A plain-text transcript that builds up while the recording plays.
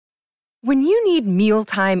When you need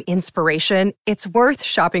mealtime inspiration, it's worth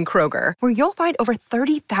shopping Kroger, where you'll find over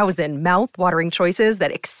 30,000 mouth-watering choices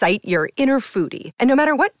that excite your inner foodie. And no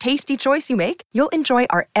matter what tasty choice you make, you'll enjoy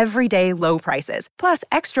our everyday low prices, plus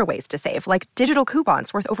extra ways to save, like digital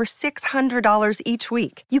coupons worth over $600 each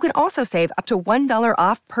week. You can also save up to $1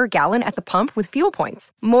 off per gallon at the pump with fuel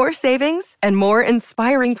points. More savings and more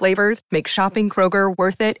inspiring flavors make shopping Kroger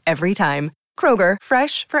worth it every time. Kroger,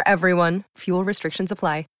 fresh for everyone. Fuel restrictions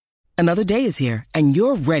apply. Another day is here, and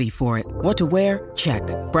you're ready for it. What to wear? Check.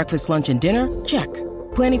 Breakfast, lunch, and dinner? Check.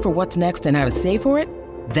 Planning for what's next and how to save for it?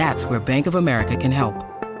 That's where Bank of America can help.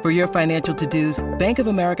 For your financial to-dos, Bank of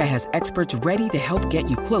America has experts ready to help get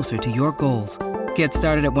you closer to your goals. Get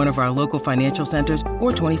started at one of our local financial centers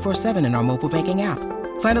or 24/7 in our mobile banking app.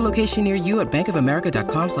 Find a location near you at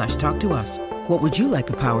bankofamerica.com/talktous. What would you like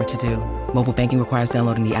the power to do? Mobile banking requires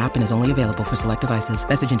downloading the app and is only available for select devices.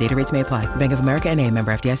 Message and data rates may apply. Bank of America N.A.,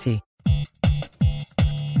 member FDIC.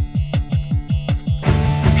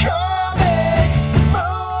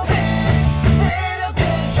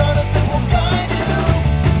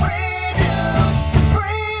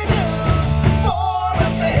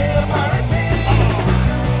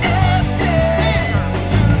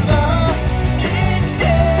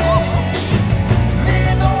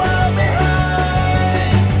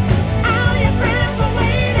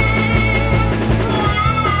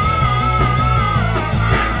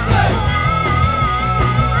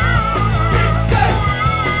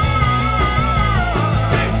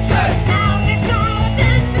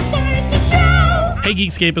 Hey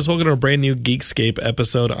Geekscapists, welcome to a brand new Geekscape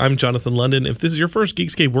episode. I'm Jonathan London. If this is your first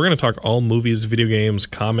Geekscape, we're going to talk all movies, video games,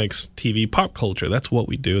 comics, TV, pop culture. That's what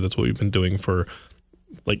we do. That's what we've been doing for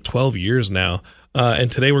like 12 years now. And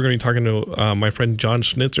today we're going to be talking to my friend John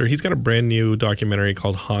Schnitzer. He's got a brand new documentary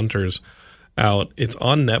called Haunters out. It's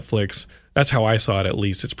on Netflix. That's how I saw it, at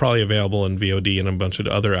least. It's probably available in VOD and a bunch of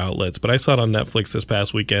other outlets. But I saw it on Netflix this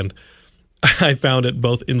past weekend. I found it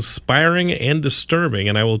both inspiring and disturbing,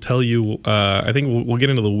 and I will tell you, I think we'll get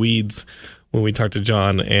into the weeds when we talk to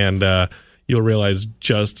John, and you'll realize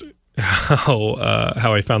just how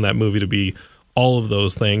I found that movie to be all of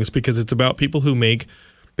those things, because it's about people who make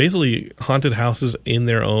basically haunted houses in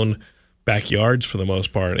their own backyards for the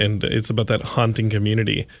most part, and it's about that haunting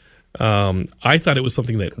community. I thought it was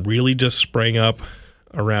something that really just sprang up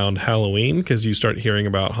around Halloween, because you start hearing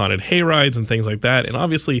about haunted hayrides and things like that, and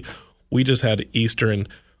obviously we just had Easter, and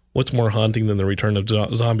what's more haunting than the return of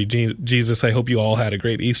zombie Jesus? I hope you all had a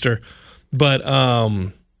great Easter. But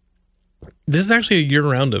this is actually a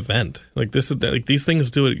year-round event. Like these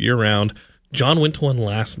things do it year-round. John went to one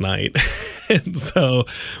last night, and so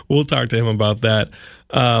we'll talk to him about that.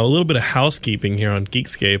 A little bit of housekeeping here on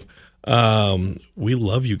Geekscape. We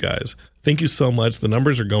love you guys. Thank you so much. The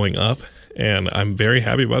numbers are going up, and I'm very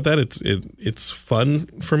happy about that. It's fun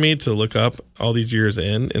for me to look up all these years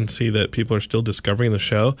in and see that people are still discovering the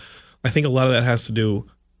show. I think a lot of that has to do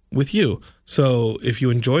with you. So if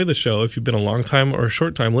you enjoy the show, if you've been a long time or a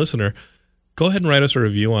short time listener, go ahead and write us a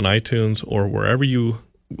review on iTunes or wherever you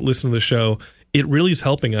listen to the show. It really is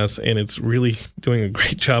helping us, and it's really doing a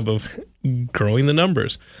great job of growing the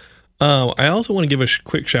numbers. I also want to give a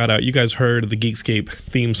quick shout out. You guys heard the Geekscape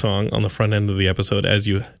theme song on the front end of the episode, as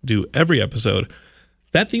you do every episode.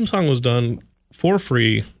 That theme song was done for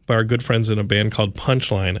free by our good friends in a band called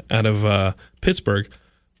Punchline out of Pittsburgh.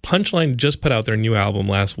 Punchline just put out their new album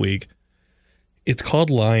last week. It's called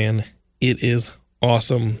Lion. It is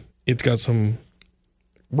awesome. It's got some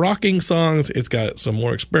rocking songs. It's got some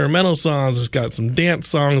more experimental songs. It's got some dance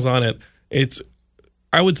songs on it.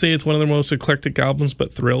 I would say it's one of their most eclectic albums,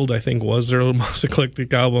 but Thrilled, I think, was their most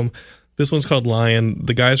eclectic album. This one's called Lion.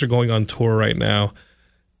 The guys are going on tour right now.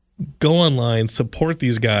 Go online, support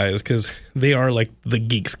these guys, because they are like the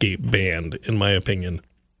Geekscape band, in my opinion.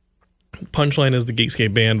 Punchline is the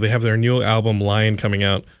Geekscape band. They have their new album, Lion, coming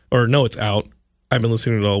out. Or no, it's out. I've been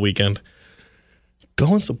listening to it all weekend.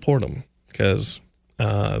 Go and support them, because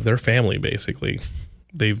they're family, basically.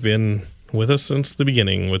 They've been with us since the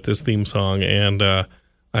beginning with this theme song, and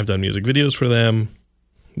I've done music videos for them.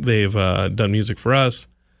 They've done music for us.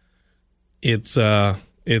 It's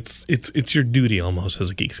your duty almost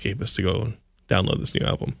as a Geekscapist to go and download this new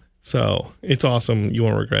album. So it's awesome. You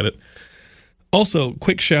won't regret it. Also,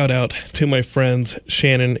 quick shout out to my friends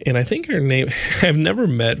Shannon, and I think her name, I've never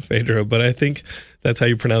met Phaedra, but I think that's how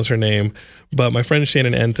you pronounce her name. But my friend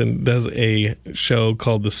Shannon Enton does a show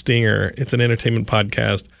called The Stinger. It's an entertainment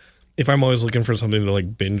podcast. If I'm always looking for something to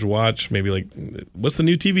like binge watch, maybe like what's the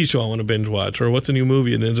new TV show I want to binge watch, or what's a new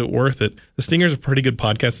movie and is it worth it? The Stinger's a pretty good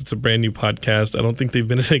podcast. It's a brand new podcast. I don't think they've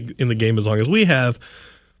been in the game as long as we have,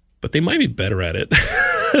 but they might be better at it.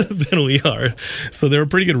 than we are. So they're a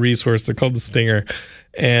pretty good resource. They're called The Stinger.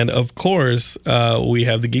 And of course, we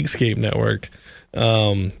have the Geekscape Network.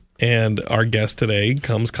 And our guest today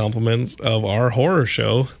comes compliments of our horror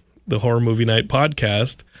show, the Horror Movie Night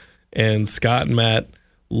podcast. And Scott and Matt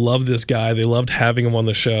love this guy. They loved having him on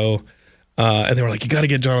the show. And they were like, you got to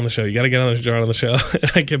get John on the show. You got to get John on the show.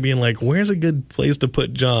 And I kept being like, where's a good place to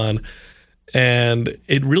put John? And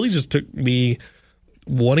it really just took me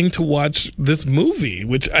wanting to watch this movie,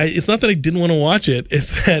 which it's not that I didn't want to watch it.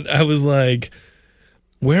 It's that I was like,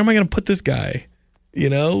 where am I going to put this guy? You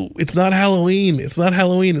know, it's not Halloween. It's not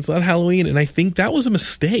Halloween. It's not Halloween. And I think that was a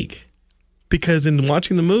mistake because in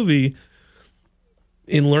watching the movie,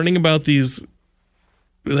 in learning about these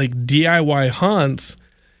like DIY haunts,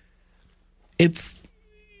 it's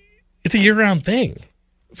a year-round thing.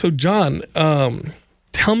 So, John,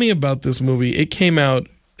 tell me about this movie. It came out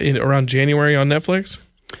around January on Netflix?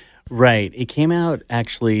 Right. It came out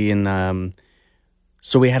actually in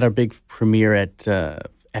so we had our big premiere at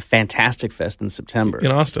Fantastic Fest in September.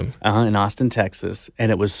 In Austin. In Austin, Texas.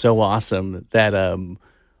 And it was so awesome that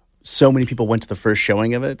so many people went to the first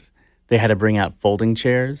showing of it. They had to bring out folding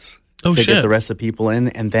chairs to get the rest of the people in.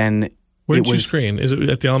 And then where did you screen? Is it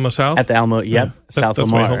at the Alamo South? At the Alamo, yep. South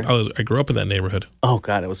Lamar. I grew up in that neighborhood. Oh,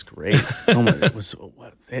 God, it was great.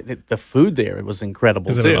 The food there, it was incredible,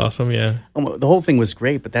 Isn't it awesome? Yeah. The whole thing was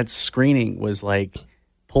great, but that screening was like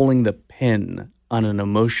pulling the pin on an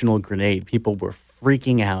emotional grenade. People were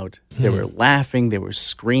freaking out. They were laughing. They were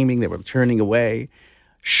screaming. They were turning away.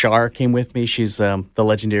 Shar came with me. She's the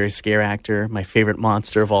legendary scare actor, my favorite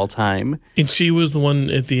monster of all time. And she was the one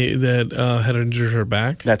that had injured her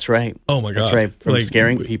back? That's right. Oh, my God. That's right, from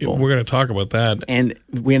scaring people. We're going to talk about that. And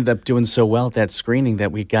we ended up doing so well at that screening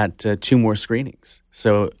that we got 2 more screenings.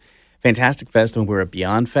 So Fantastic Fest, and we're at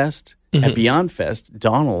Beyond Fest. At Beyond Fest,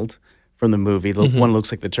 Donald from the movie, the one who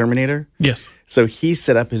looks like the Terminator. Yes. So he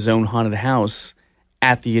set up his own haunted house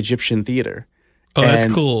at the Egyptian Theater. Oh,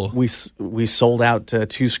 that's cool. We sold out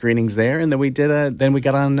 2 screenings there, and then we did then we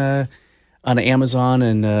got on Amazon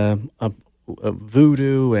and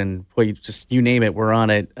Vudu and you name it, we're on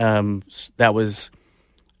it. That was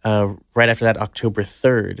right after that, October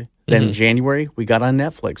 3rd. Then January we got on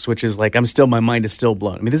Netflix, which is like my mind is still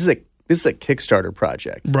blown. I mean, this is a Kickstarter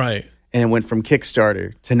project, right? And it went from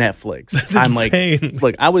Kickstarter to Netflix. That's I'm insane. like,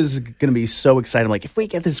 look, I was gonna be so excited. I'm like, if we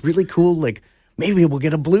get this really cool, like, maybe we'll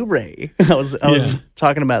get a Blu-ray. I was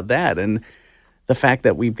talking about that, and the fact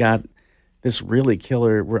that we've got this really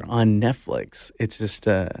killer. We're on Netflix. It's just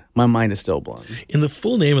my mind is still blown. And the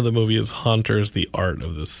full name of the movie is Haunters: The Art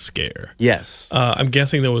of the Scare. Yes. I'm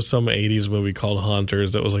guessing there was some 80s movie called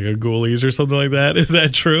Haunters that was like a Ghoulies or something like that. Is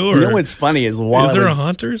that true? Or you know what's funny is a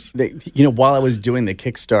Haunters? While I was doing the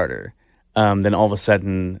Kickstarter, then all of a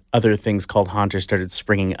sudden other things called Haunters started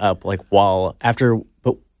springing up.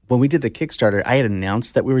 But when we did the Kickstarter, I had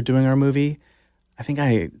announced that we were doing our movie. I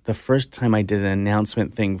think the first time I did an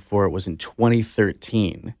announcement thing for it was in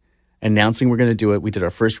 2013, announcing we're going to do it. We did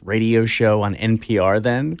our first radio show on NPR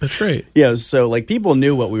then. That's great. Yeah, so like people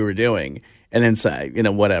knew what we were doing, and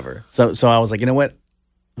then whatever. So I was like, you know what,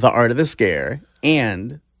 the Art of the Scare,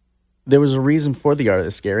 and there was a reason for the Art of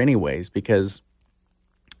the Scare, anyways, because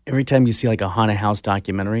every time you see like a haunted house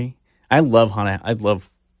documentary, I love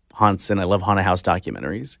haunts and I love haunted house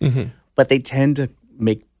documentaries, but they tend to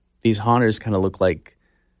make these haunters kind of look like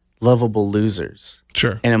lovable losers.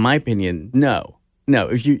 Sure. And in my opinion, no.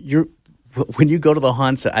 If when you go to the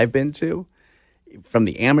haunts that I've been to, from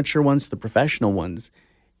the amateur ones to the professional ones,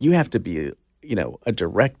 you have to be, a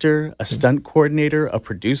director, a stunt coordinator, a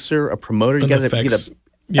producer, a promoter. You got to be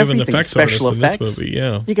you have an effects special artist effects. in this movie,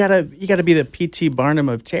 yeah. You gotta be the P.T. Barnum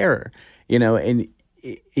of terror, and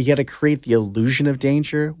you got to create the illusion of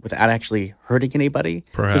danger without actually hurting anybody.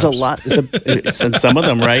 Perhaps. There's a lot. Some of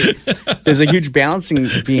them, right? There's a huge balancing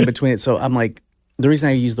being between it. So I'm like, the reason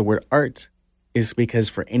I use the word art is because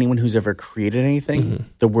for anyone who's ever created anything,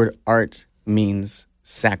 the word art means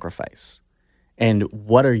sacrifice. And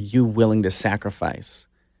what are you willing to sacrifice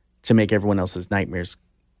to make everyone else's nightmares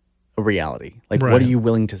a reality? Like, Right. What are you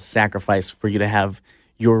willing to sacrifice for you to have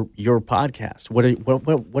your podcast?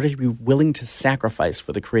 What are you willing to sacrifice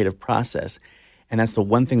for the creative process? And that's the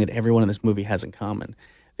one thing that everyone in this movie has in common.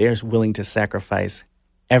 They are willing to sacrifice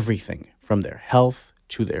everything from their health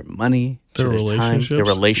to their money to their time, their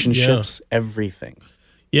relationships, everything.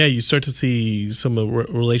 Yeah, you start to see some of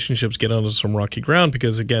relationships get onto some rocky ground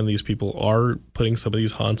because, again, these people are putting some of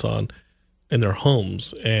these haunts on in their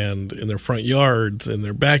homes and in their front yards and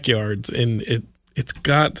their backyards, and it's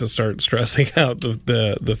got to start stressing out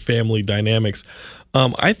the family dynamics.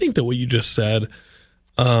 I think that what you just said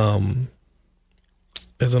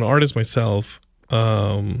as an artist myself,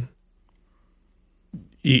 like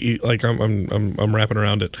I'm wrapping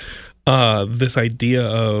around it. This idea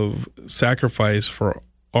of sacrifice for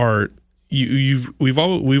art. We've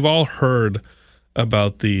all heard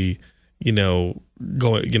about the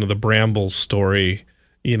the brambles story.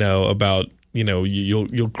 About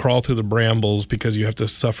you'll crawl through the brambles because you have to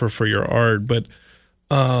suffer for your art, but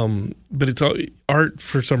it's art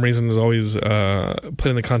for some reason is always put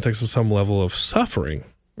in the context of some level of suffering,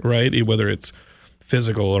 right? Whether it's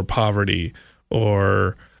physical or poverty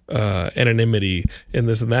or anonymity and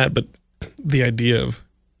this and that. But the idea of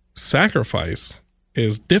sacrifice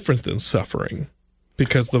is different than suffering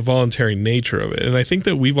because the voluntary nature of it. And I think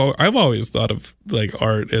that I've always thought of like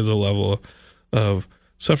art as a level of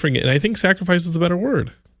suffering, and I think sacrifice is the better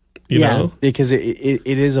word. You know? Because it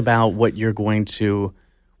is about what you're willing to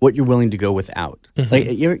go without. Mm-hmm. Like,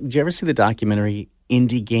 did you ever see the documentary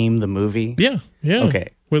Indie Game, the movie? Yeah.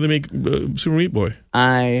 Okay. Where they make Super Meat Boy.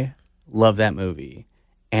 I love that movie.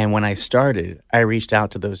 And when I started, I reached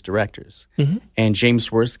out to those directors. Mm-hmm. And James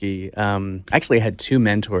Swirsky actually had two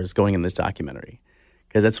mentors going in this documentary.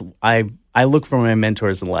 Because I look for my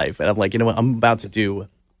mentors in life. And I'm like, you know what? I'm about to do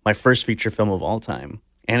my first feature film of all time.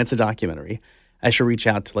 And it's a documentary. I should reach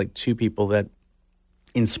out to like two people that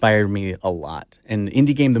inspired me a lot. And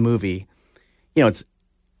Indie Game, the movie,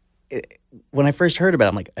 when I first heard about it,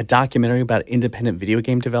 I'm like, a documentary about independent video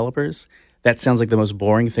game developers? That sounds like the most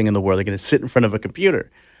boring thing in the world. They're going to sit in front of a computer.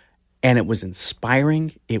 And it was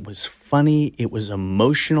inspiring. It was funny. It was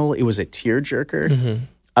emotional. It was a tearjerker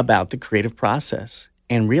about the creative process.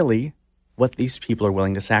 And really, what these people are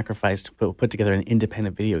willing to sacrifice to put together an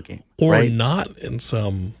independent video game. Or right? not in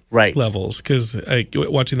some levels. Because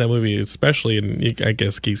watching that movie, especially, and I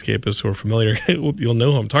guess Geekscapists who are familiar, you'll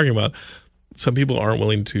know who I'm talking about. Some people aren't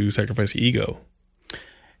willing to sacrifice ego.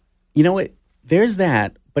 You know what? There's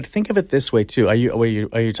that. But think of it this way, too. Are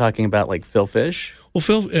you talking about like Phil Fish? Well,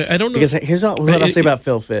 Phil, I don't know. Because here's what I'll say about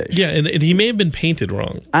Phil Fish. Yeah, and he may have been painted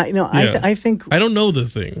wrong. I think... I don't know the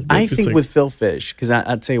thing. I think with Phil Fish, because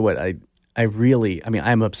I'll tell you what,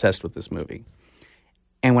 I'm obsessed with this movie.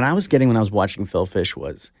 And when I was watching Phil Fish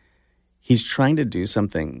he's trying to do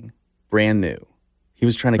something brand new. He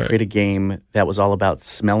was trying to create a game that was all about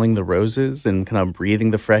smelling the roses and kind of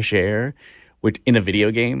breathing the fresh air in a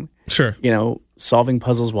video game. Sure. Solving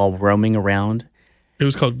puzzles while roaming around. It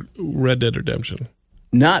was called Red Dead Redemption.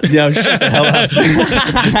 Shut the hell up.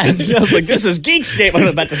 I was like, this is Geekscape. I'm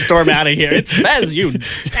about to storm out of here. It's Fez, you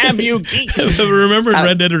geek. Remember in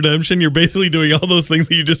Red Dead Redemption, you're basically doing all those things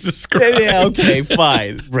that you just described. Yeah, okay,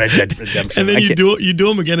 fine. Red Dead Redemption. And then you do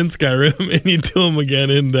them again in Skyrim, and you do them again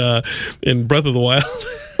in Breath of the Wild.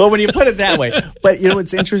 Well, when you put it that way. But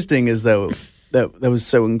what's interesting is, though, that was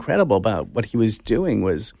so incredible about what he was doing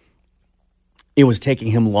was it was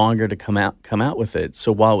taking him longer to come out with it.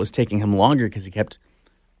 So while it was taking him longer because he kept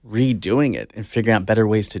redoing it and figuring out better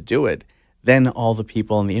ways to do it, then all the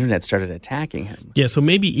people on the internet started attacking him. Yeah, so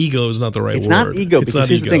maybe ego is not the right word. It's not ego, because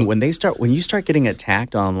here's the thing. When you start getting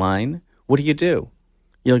attacked online, what do?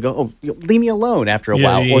 You'll go, leave me alone after a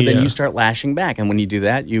while. Or then you start lashing back. And when you do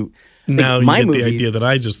that, now you get the idea that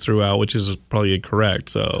I just threw out, which is probably incorrect.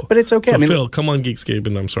 So, but it's okay. So Phil, come on Geekscape,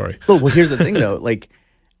 and I'm sorry. Well, here's the thing, though. Like,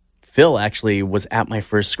 Phil actually was at my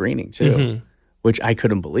first screening, too, which I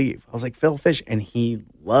couldn't believe. I was like, Phil Fish, and he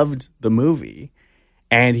loved the movie.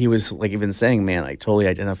 And he was like even saying, man, I totally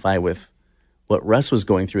identify with what Russ was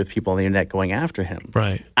going through with people on the internet going after him.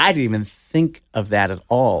 Right. I didn't even think of that at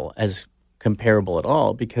all as comparable at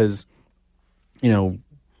all because,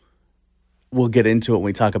 we'll get into it when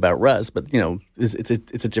we talk about Russ, but,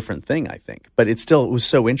 it's a different thing, I think. But it was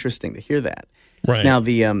so interesting to hear that. Right. Now,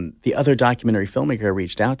 the other documentary filmmaker I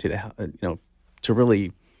reached out to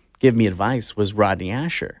really give me advice was Rodney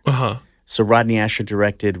Asher. Uh-huh. So Rodney Asher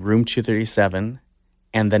directed Room 237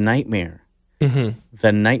 and The Nightmare. Mm-hmm.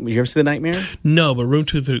 The Nightmare. You ever see The Nightmare? No, but Room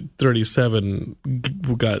 237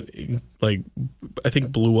 got I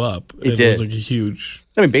think blew up. It did. It was like a huge.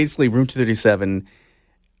 I mean, basically, Room 237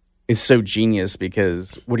 is so genius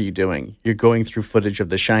because what are you doing? You're going through footage of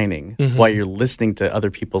The Shining while you're listening to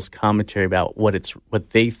other people's commentary about what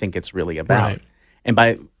they think it's really about. Right. And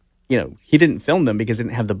by he didn't film them because he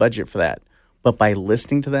didn't have the budget for that. But by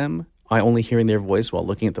listening to them, by only hearing their voice while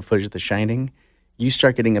looking at the footage of The Shining, you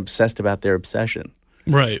start getting obsessed about their obsession.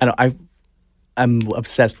 Right. I'm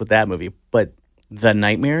obsessed with that movie. But The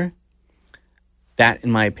Nightmare, that,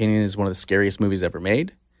 in my opinion, is one of the scariest movies ever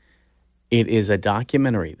made. It is a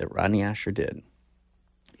documentary that Rodney Asher did.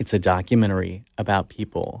 It's a documentary about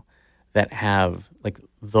people that have,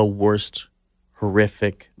 the worst,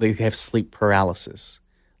 horrific, they have sleep paralysis.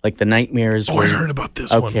 like the nightmares. Oh, where, I heard about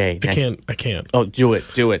this okay, one. I can't. Oh, do it.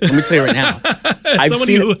 Let me tell you right now. I've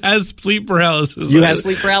Somebody seen who has sleep paralysis. You have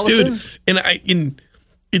sleep paralysis? Dude,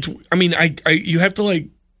 you have to like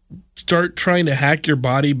start trying to hack your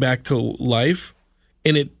body back to life.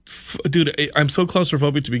 And I'm so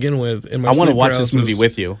claustrophobic to begin with. And I want to watch this movie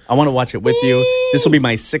with you. I want to watch it with you. This will be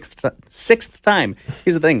my sixth time.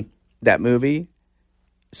 Here's the thing. That movie.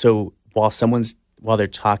 So while they're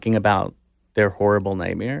talking about their horrible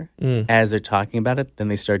nightmare, as they're talking about it, then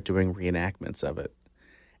they start doing reenactments of it.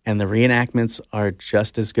 And the reenactments are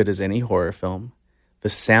just as good as any horror film. The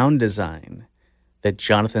sound design that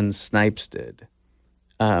Jonathan Snipes did,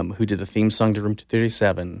 who did the theme song to Room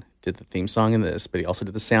 237, did the theme song in this, but he also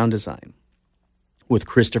did the sound design with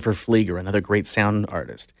Christopher Flieger, another great sound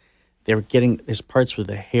artist. There's parts where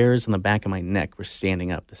the hairs on the back of my neck were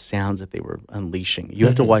standing up, the sounds that they were unleashing. You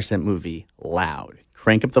have to watch that movie loud.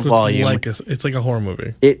 Crank up the volume. It's like a horror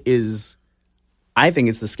movie. It is, I think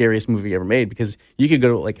it's the scariest movie ever made because you could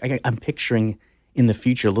go to, I'm picturing in the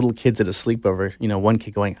future little kids at a sleepover, one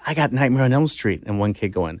kid going, I got Nightmare on Elm Street, and one kid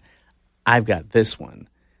going, I've got this one,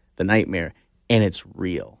 The Nightmare, and it's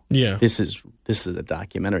real. Yeah. This is a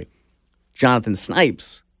documentary. Jonathan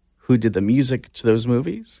Snipes, who did the music to those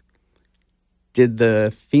movies, did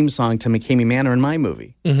the theme song to McKamey Manor in my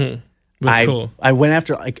movie. Mm-hmm. That's cool. I went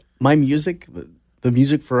after my music, the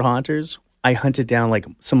music for Haunters. I hunted down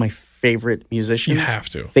some of my favorite musicians. You have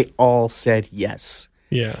to. They all said yes.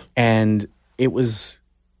 Yeah. And it's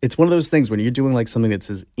one of those things when you're doing something that's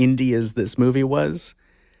as indie as this movie was,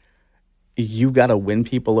 you got to win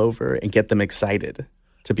people over and get them excited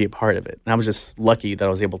to be a part of it. And I was just lucky that I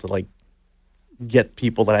was able to get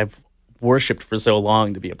people that I've worshipped for so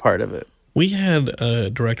long to be a part of it. We had a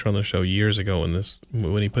director on the show years ago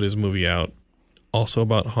when he put his movie out, also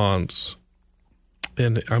about haunts.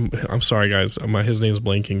 And I'm sorry, guys, his name's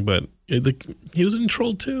blanking, but he was in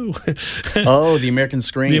Troll 2. Oh, the American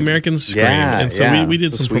Scream. The American Scream. Yeah, and so we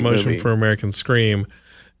did some promotion movie for American Scream.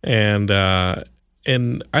 And I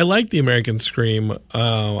like the American Scream.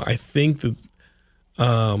 I think that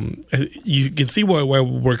you can see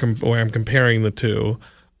why I'm comparing the two.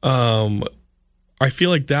 I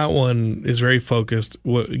feel like that one is very focused.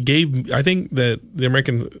 I think that the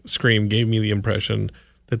American Scream gave me the impression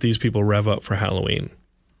that these people rev up for Halloween.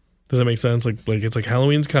 Does that make sense? Like it's like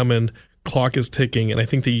Halloween's coming, clock is ticking, and I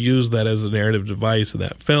think they use that as a narrative device in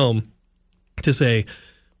that film to say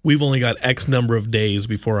we've only got X number of days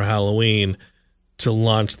before Halloween to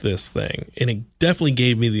launch this thing. And it definitely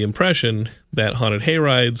gave me the impression that haunted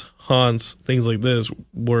hayrides, haunts, things like this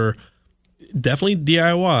were definitely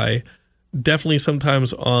DIY, definitely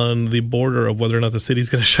sometimes on the border of whether or not the city's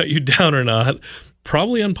going to shut you down or not,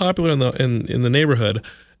 probably unpopular in the neighborhood,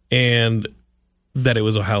 and that it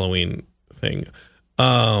was a Halloween thing.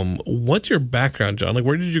 What's your background, John?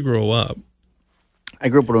 Where did you grow up? I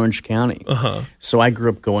grew up in Orange County. Uh-huh. So I grew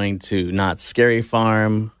up going to Knott's Scary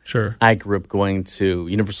Farm. Sure. I grew up going to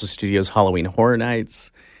Universal Studios Halloween Horror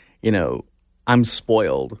Nights. I'm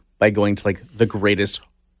spoiled by going to the greatest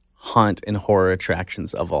haunt and horror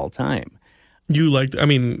attractions of all time.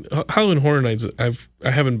 Halloween Horror Nights, I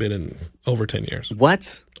haven't been in over 10 years.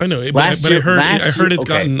 What? I know, I heard it's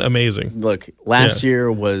gotten amazing. Look, last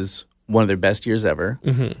year was one of their best years ever.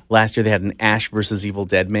 Mm-hmm. Last year they had an Ash versus Evil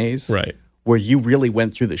Dead maze. Right. Where you really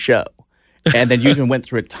went through the show. And then you even went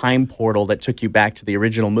through a time portal that took you back to the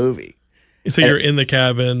original movie. So you're in the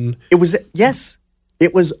cabin. Yes.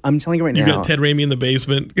 It was, I'm telling you right now. You got Ted Raimi in the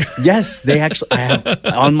basement. Yes, I have,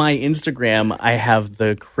 on my Instagram, I have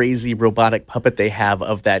the crazy robotic puppet they have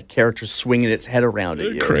of that character swinging its head around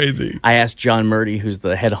at you. Crazy. I asked John Murdy, who's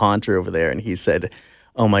the head haunter over there, and he said,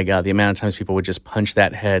 oh my God, the amount of times people would just punch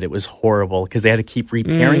that head, it was horrible because they had to keep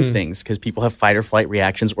repairing things because people have fight or flight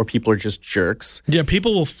reactions or people are just jerks. Yeah,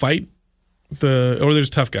 people will fight or there's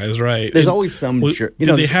tough guys, right? There's always some jerk.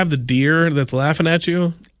 Did they have the deer that's laughing at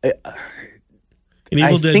you? In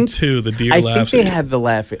Evil Dead 2, the deer laughs. I think they had the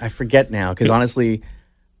laugh. I forget now because honestly,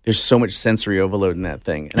 there's so much sensory overload in that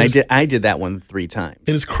thing. And I did that one 3 times.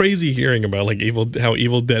 And it's crazy hearing about how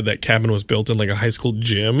Evil Dead, that cabin was built in a high school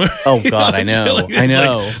gym. Oh God, I know. I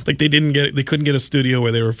know. They couldn't get a studio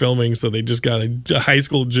where they were filming, so they just got a high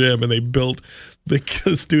school gym and they built the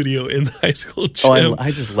studio in the high school gym. Oh,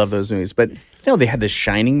 I just love those movies. But they had the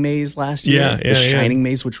Shining Maze last year. Yeah, Shining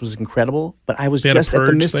Maze, which was incredible. But I was they just had a at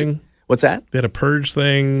the Purge Mystic thing. What's that? They had a Purge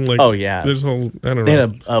thing. Oh, yeah. There's I don't know. They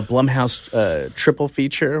had a Blumhouse triple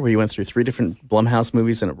feature where you went through 3 different Blumhouse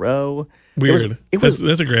movies in a row. Weird.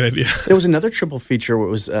 That's a great idea. There was another triple feature where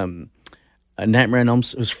it was a Nightmare on Elm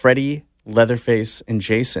Street. It was Freddy, Leatherface, and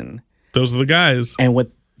Jason. Those are the guys. And what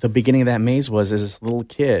the beginning of that maze was as this little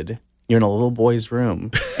kid, you're in a little boy's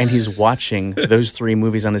room, and he's watching those 3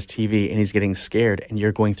 movies on his TV, and he's getting scared, and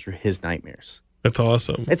you're going through his nightmares. That's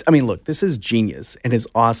awesome. Look, this is genius, and it's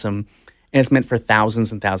awesome, and it's meant for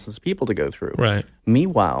thousands and thousands of people to go through. Right.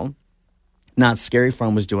 Meanwhile, Not Scary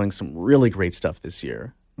Farm was doing some really great stuff this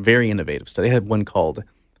year, very innovative stuff. They had one called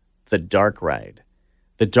The Dark Ride.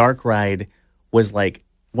 The Dark Ride was like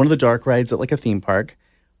one of the dark rides at like a theme park,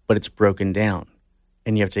 but it's broken down,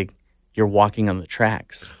 and you're walking on the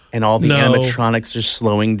tracks, and all the animatronics are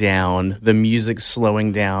slowing down, the music's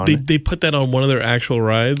slowing down. They put that on one of their actual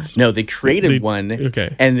rides? No, they created one.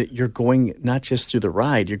 Okay. And you're going not just through the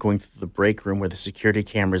ride, you're going through the break room where the security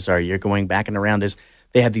cameras are. You're going back and around.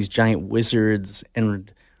 They have these giant wizards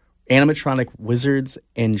and animatronic wizards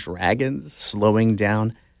and dragons slowing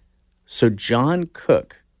down. So John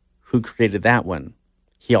Cook, who created that one,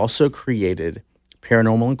 he also created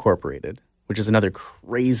Paranormal Incorporated, which is another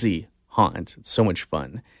crazy haunt. It's so much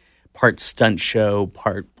fun. Part stunt show,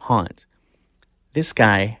 part haunt. This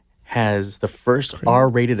guy has the first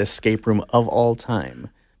R-rated escape room of all time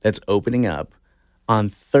that's opening up on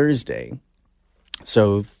Thursday.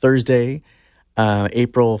 So Thursday,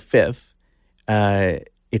 April 5th,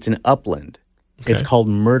 it's in Upland. Okay. It's called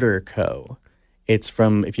Murder Co. It's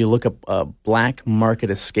from, if you look up Black Market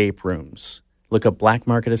Escape Rooms,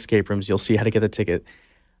 you'll see how to get the ticket.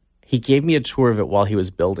 He gave me a tour of it while he was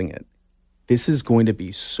building it. This is going to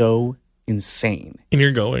be so insane. And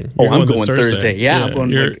you're going. I'm going Thursday. Yeah, I'm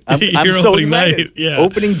going. I'm so excited. Night. Yeah.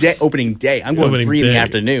 Opening day. I'm going 3 in the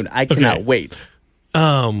afternoon. I cannot wait.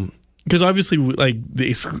 Because obviously, like, the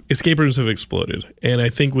escape rooms have exploded. And I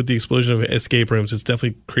think with the explosion of escape rooms, it's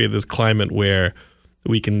definitely created this climate where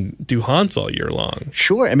we can do haunts all year long.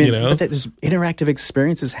 Sure. I mean, but there's interactive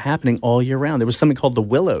experiences happening all year round. There was something called The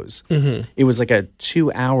Willows. Mm-hmm. It was like a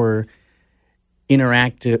 2-hour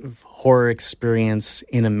interactive horror experience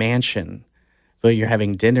in a mansion. But you're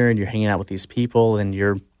having dinner and you're hanging out with these people and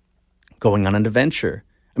you're going on an adventure.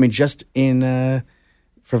 I mean, just for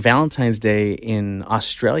Valentine's Day in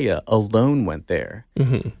Australia, Alone went there.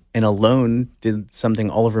 Mm-hmm. And Alone did something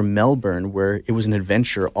all over Melbourne where it was an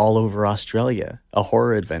adventure all over Australia, a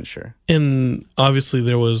horror adventure. And obviously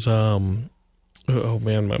there was, oh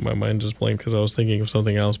man, my mind just blanked because I was thinking of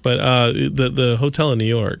something else. But the hotel in New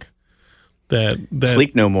York, that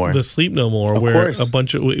Sleep No More. The Sleep No More, of where course. a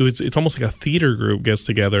bunch of, it's almost like a theater group gets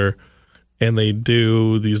together and they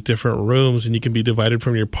do these different rooms and you can be divided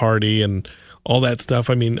from your party and all that stuff.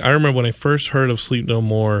 I mean, I remember when I first heard of Sleep No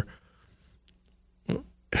More,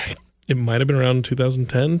 it might have been around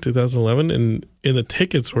 2010, 2011, and the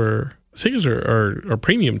tickets are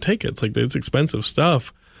premium tickets. Like, it's expensive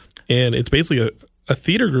stuff. And it's basically a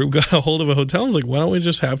theater group got a hold of a hotel and was like, why don't we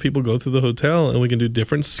just have people go through the hotel and we can do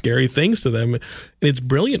different scary things to them? And it's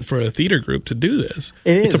brilliant for a theater group to do this.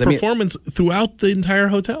 It is. It's a performance throughout the entire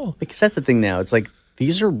hotel. Because that's the thing now. It's like,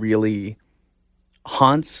 these are really,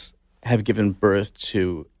 haunts have given birth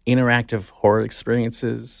to interactive horror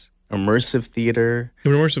experiences, immersive theater.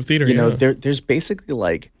 Immersive theater, you know, there's basically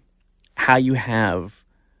like how you have,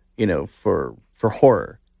 for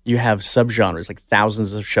horror, you have subgenres, like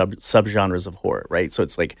thousands of subgenres of horror, right? So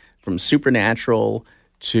it's like from supernatural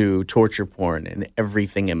to torture porn and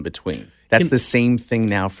everything in between. That's the same thing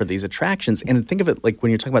now for these attractions. And think of it like when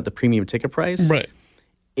you're talking about the premium ticket price. Right.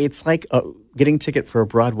 It's like getting a ticket for a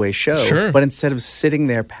Broadway show, sure. But instead of sitting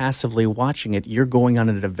there passively watching it, you're going on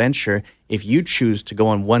an adventure. If you choose to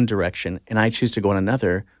go in one direction and I choose to go in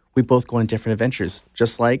another, we both go on different adventures.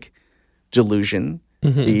 Just like Delusion,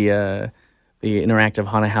 the interactive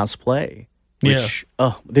haunted house play. Which,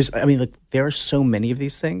 there are so many of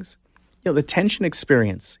these things. The tension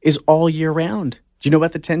experience is all year round. Do you know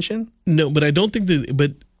about the tension? No, but I don't think that.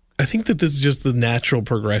 But I think that this is just the natural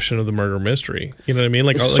progression of the murder mystery. You know what I mean?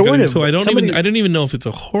 So I don't even know if it's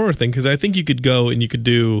a horror thing because I think you could go and you could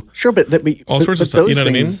do all sorts of stuff. You know what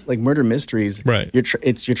I mean? Like murder mysteries, right? You're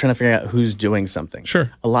trying to figure out who's doing something.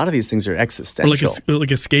 Sure. A lot of these things are existential, or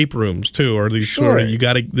like escape rooms too, or these sort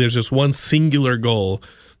of there's just one singular goal.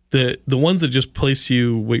 The ones that just place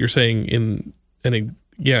you, what you're saying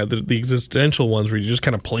the existential ones where you're just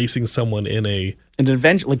kind of placing someone in an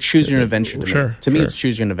adventure, like choose your adventure. To me, it's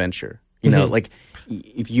choose your adventure. Like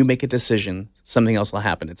if you make a decision, something else will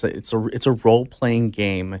happen. It's a role playing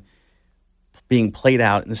game being played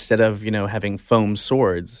out instead of having foam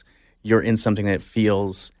swords. You're in something that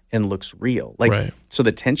feels and looks real. So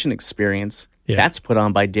the tension experience that's put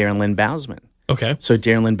on by Darren Lynn Bousman. Okay, so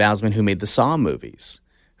Darren Lynn Bousman, who made the Saw movies,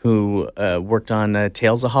 who worked on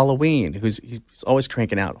Tales of Halloween, he's always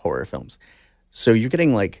cranking out horror films. So you're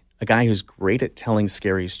getting like a guy who's great at telling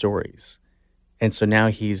scary stories And so now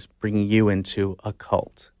he's bringing you into a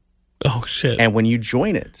cult. Oh, shit. And when you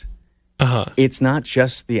join it, it's not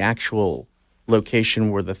just the actual location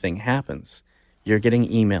where the thing happens. You're getting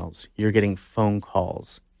emails. You're getting phone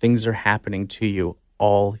calls. Things are happening to you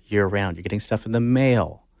all year round. You're getting stuff in the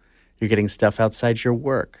mail. You're getting stuff outside your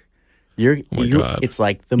work. God. It's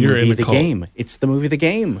like the movie The Game. It's the movie The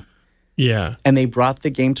Game. Yeah. And they brought the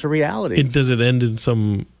game to reality. Does it end in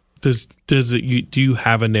some... Do you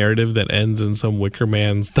have a narrative that ends in some Wicker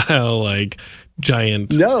Man style, like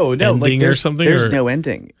giant ending or something? There's no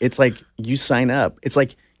ending. It's like you sign up. It's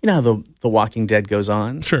like, you know how the Walking Dead goes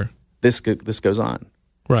on? Sure. This goes on.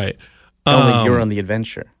 Right. Only you're on the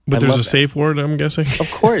adventure. But there's a safe word, I'm guessing?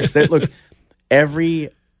 Of course. Look, every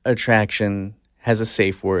attraction has a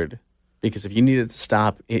safe word. Because if you need it to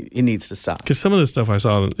stop, it needs to stop. Because some of the stuff I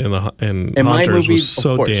saw in my Haunters movie was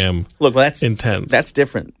so damn intense. That's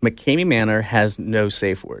different. McKamey Manor has no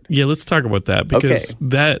safe word. Yeah, let's talk about that. Because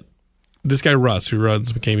this guy Russ, who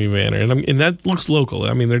runs McKamey Manor, and that looks local.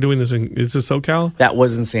 I mean, they're doing this in, is this SoCal? That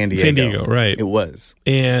was in San Diego. San Diego, right. It was.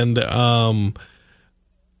 And,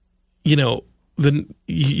 you know,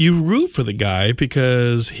 you root for the guy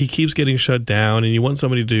because he keeps getting shut down, and you want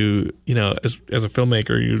somebody to, you know, as a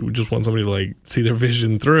filmmaker, you just want somebody to like see their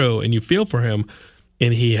vision through, and you feel for him.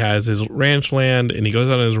 And he has his ranch land, and he goes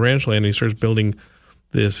out on his ranch land, and he starts building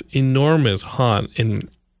this enormous haunt, and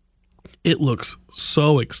it looks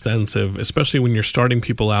so extensive, especially when you're starting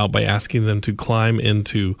people out by asking them to climb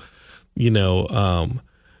into, you know,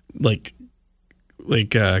 like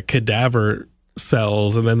cadaver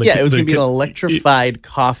cells, and then it was going to be an electrified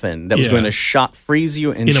coffin that was going to freeze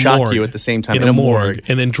you and shock you at the same time in a morgue,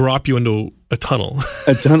 and then drop you into a tunnel.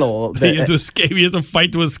 A tunnel that you have to escape. You have to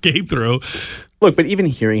fight to escape through. Look, but even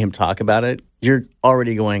hearing him talk about it, you're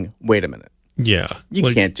already going, "Wait a minute, yeah,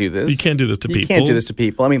 you can't do this. You can't do this to people. You can't do this to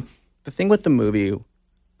people." I mean, the thing with the movie,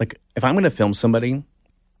 like if I'm going to film somebody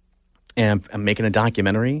and I'm making a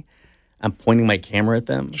documentary, I'm pointing my camera at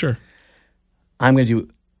them. Sure, I'm going to do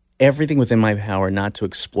everything within my power not to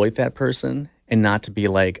exploit that person and not to be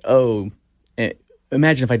like, oh,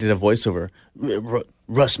 imagine if I did a voiceover,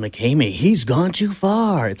 Russ McKamey, he's gone too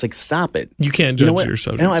far. It's like, stop it. You can't judge your subjects.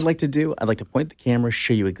 You know what I'd like to do? I'd like to point the camera,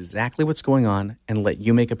 show you exactly what's going on, and let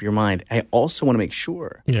you make up your mind. I also want to make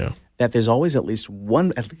sure that there's always at least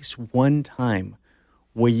one time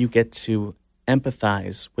where you get to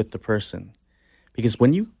empathize with the person. Because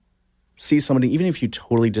when you see somebody, even if you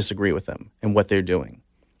totally disagree with them and what they're doing,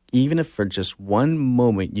 even if for just one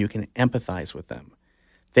moment you can empathize with them,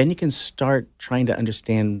 then you can start trying to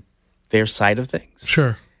understand their side of things.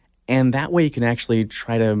 Sure. And that way you can actually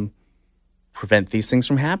try to prevent these things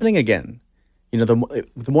from happening again. You know,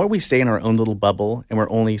 the more we stay in our own little bubble and we're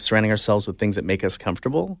only surrounding ourselves with things that make us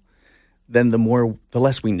comfortable, then the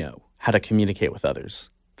less we know how to communicate with others,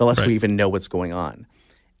 the less we even know what's going on.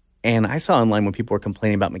 And I saw online when people were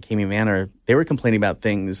complaining about McKamey Manor, they were complaining about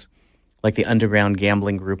things like the underground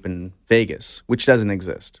gambling group in Vegas, which doesn't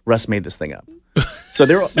exist. Russ made this thing up. So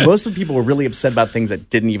most of the people were really upset about things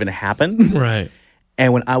that didn't even happen. Right.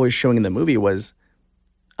 And when I was showing in the movie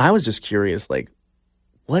I was just curious, like,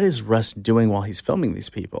 what is Russ doing while he's filming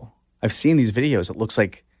these people? I've seen these videos. It looks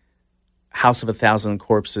like House of a Thousand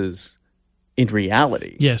Corpses in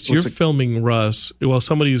reality. Yes, you're filming Russ while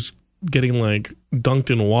somebody's getting like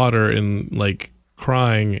dunked in water and like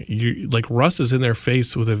crying. You like Russ is in their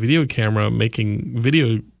face with a video camera making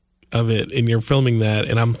video of it, and you're filming that,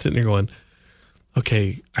 and I'm sitting there going,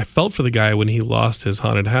 okay, I felt for the guy when he lost his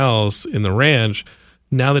haunted house in the ranch.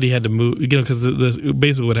 Now that he had to move, you know, because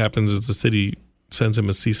basically what happens is the city sends him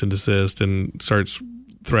a cease and desist and starts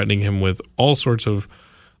threatening him with all sorts of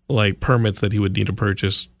like permits that he would need to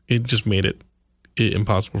purchase. It just made it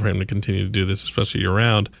impossible for him to continue to do this, especially year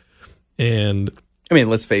round. And I mean,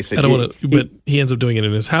 let's face it. I don't want to, but he ends up doing it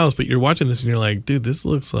in his house. But you're watching this and you're like, dude, this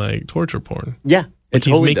looks like torture porn. Yeah, like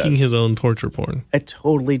he's making his own torture porn. It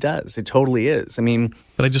totally does. It totally is. I mean,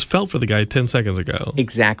 but I just felt for the guy 10 seconds ago.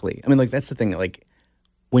 Exactly. I mean, like that's the thing. Like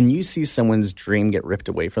when you see someone's dream get ripped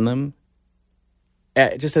away from them,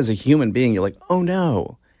 just as a human being, you're like, oh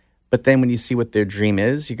no. But then when you see what their dream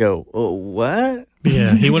is, you go, oh, what?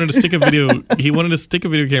 Yeah, he wanted to stick a video. He wanted to stick a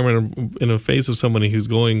video camera in the face of somebody who's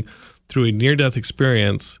going through a near-death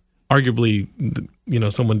experience. Arguably, you know,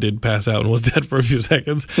 someone did pass out and was dead for a few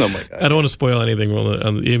seconds. Oh my God! I don't want to spoil anything.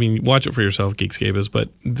 I mean, watch it for yourself, Geekscapists. But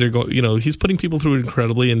they're going. You know, he's putting people through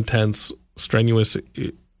incredibly intense, strenuous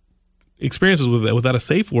experiences without a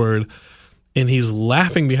safe word. And he's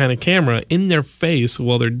laughing behind a camera in their face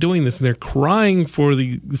while they're doing this, and they're crying for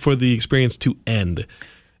the experience to end.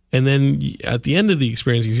 And then at the end of the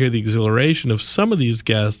experience, you hear the exhilaration of some of these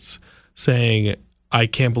guests saying, I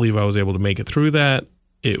can't believe I was able to make it through that.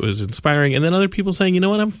 It was inspiring. And then other people saying, you know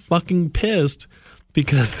what, I'm fucking pissed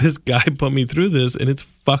because this guy put me through this and it's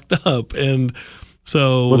fucked up. And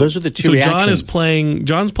so, well, those are the two reactions.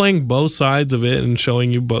 John's playing both sides of it and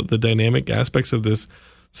showing you both the dynamic aspects of this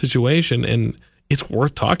situation. And it's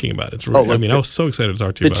worth talking about. It's really, I was so excited to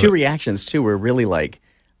talk to you about it. The two reactions too were really like,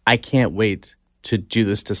 I can't wait to do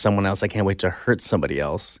this to someone else. I can't wait to hurt somebody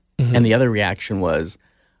else. Mm-hmm. And the other reaction was,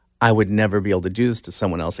 I would never be able to do this to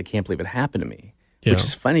someone else. I can't believe it happened to me. Yeah. Which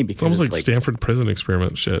is funny because it's almost like Stanford prison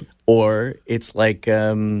experiment shit. Or it's like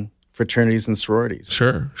fraternities and sororities.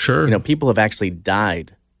 Sure. You know, people have actually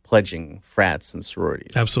died pledging frats and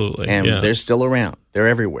sororities. Absolutely. And they're still around. They're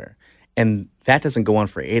everywhere. And that doesn't go on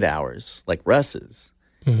for 8 hours like Russ's.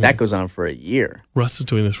 Mm-hmm. That goes on for a year. Russ is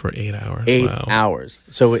doing this for 8 hours. 8 hours.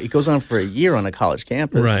 So it goes on for a year on a college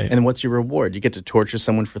campus. Right. And what's your reward? You get to torture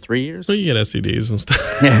someone for 3 years? Well, you get STDs and stuff.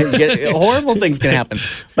 Horrible things can happen.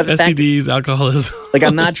 But the STDs, alcoholism. Like,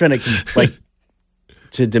 I'm not trying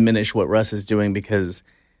to diminish what Russ is doing, because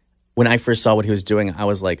when I first saw what he was doing, I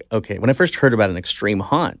was like, okay. When I first heard about an extreme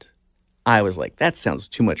haunt, I was like, that sounds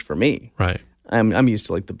too much for me. Right. I'm used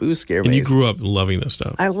to like the boo scare. And you grew up loving this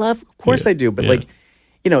stuff. Of course I do. But like,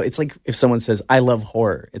 you know, it's like if someone says, I love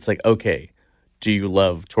horror, it's like, okay, do you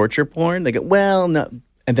love torture porn? They go, well, no.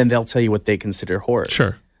 And then they'll tell you what they consider horror.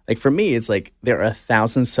 Sure. Like for me, it's like there are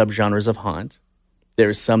 1,000 subgenres of haunt.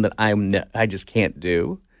 There's some that I just can't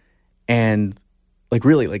do. And like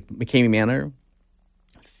really, like McKamey Manor,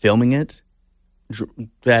 filming it,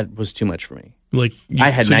 that was too much for me. Like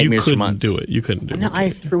I had nightmares for months. You couldn't do it. No, I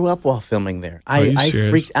threw up while filming there. I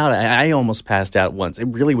freaked out. I almost passed out once. It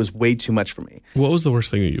really was way too much for me. What was the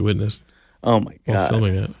worst thing that you witnessed? Oh my god! While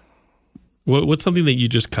filming it, what's something that you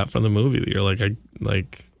just cut from the movie that you're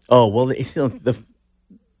like? Oh well, the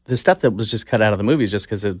stuff that was just cut out of the movie is just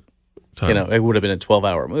because it would have been a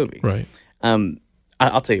 12-hour movie, right?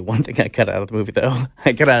 I'll tell you one thing I cut out of the movie though.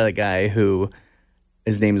 I cut out a guy who,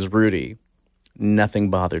 his name is Rudy. Nothing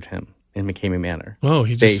bothered him in McKamey Manor. Oh,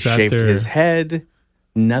 he just sat shaved there. his head.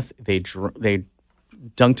 Nothing. They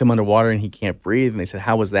dunked him underwater and he can't breathe. And they said,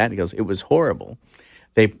 "How was that?" And he goes, "It was horrible."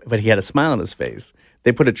 But he had a smile on his face.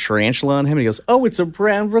 They put a tarantula on him and he goes, "Oh, it's a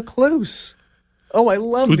brown recluse. Oh, I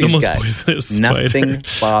love these guys." Nothing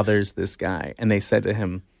bothers this guy. And they said to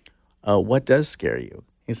him, "What does scare you?"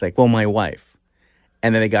 He's like, "Well, my wife."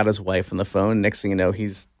 And then they got his wife on the phone. Next thing you know,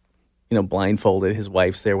 he's blindfolded. His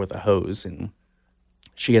wife's there with a hose, and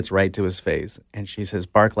she gets right to his face, and she says,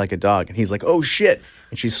 "Bark like a dog." And he's like, "Oh, shit."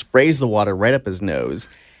 And she sprays the water right up his nose.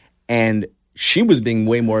 And she was being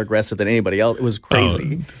way more aggressive than anybody else. It was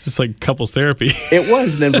crazy. This is like couples therapy. It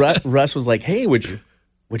was. And then Russ was like, "Hey, would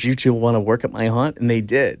you two want to work at my haunt?" And they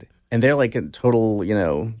did. And they're like a total,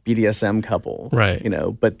 BDSM couple. Right.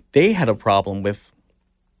 But they had a problem with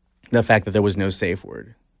the fact that there was no safe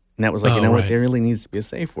word. And that was like, what? There really needs to be a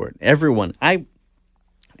safe word. Everyone. I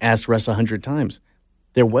asked Russ 100 times.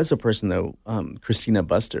 There was a person, though, Christina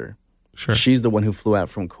Buster. Sure. She's the one who flew out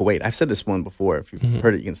from Kuwait. I've said this one before. If you've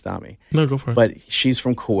heard it, you can stop me. No, go for it. But she's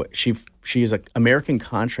from Kuwait. She's an American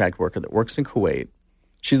contract worker that works in Kuwait.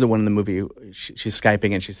 She's the one in the movie. She's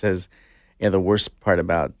Skyping, and she says, the worst part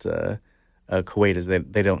about Kuwait is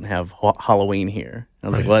that they don't have Halloween here. And I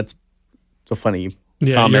was like, well, that's a funny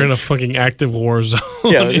comment. You're in a fucking active war zone.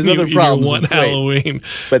 Yeah, there's other problems. One Halloween.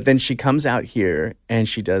 But then she comes out here, and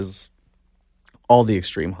she does all the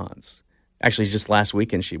extreme haunts. Actually, just last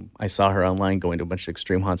weekend, I saw her online going to a bunch of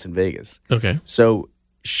extreme haunts in Vegas. Okay. So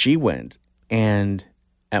she went, and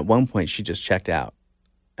at one point, she just checked out.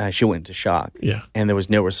 She went into shock. Yeah. And there was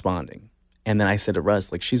no responding. And then I said to Russ,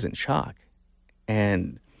 she's in shock.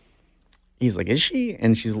 And he's like, is she?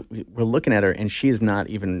 And we're looking at her, and she is not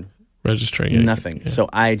even registering nothing. Yeah. So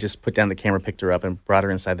I just put down the camera, picked her up, and brought her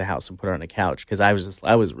inside the house and put her on a couch because I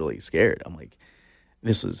was really scared. I'm like,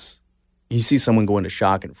 you see someone go into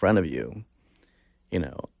shock in front of you.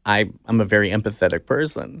 I'm a very empathetic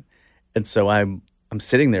person, and so I'm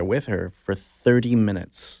sitting there with her for 30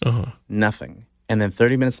 minutes, nothing. And then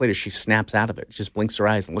 30 minutes later, she snaps out of it. She just blinks her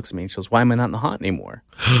eyes and looks at me. And she goes, "Why am I not in the haunt anymore?"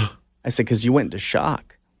 I said, "Because you went into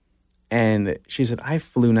shock." And she said, "I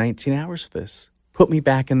flew 19 hours for this. Put me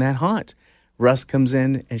back in that haunt." Russ comes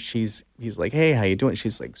in, and he's like, "Hey, how you doing?"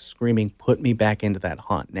 She's like screaming, "Put me back into that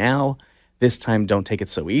haunt now. This time, don't take it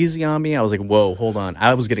so easy on me." I was like, "Whoa, hold on."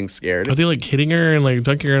 I was getting scared. Are they hitting her and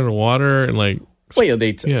dunking her in the water and Well,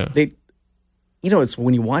 they it's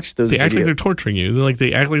when you watch those. They act like they're torturing you.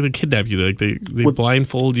 They act like they kidnap you. They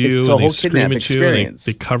blindfold you. It's a and whole they scream kidnap at experience.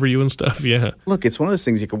 You. They cover you and stuff. Yeah. Look, it's one of those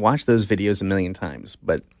things you can watch those videos a million times,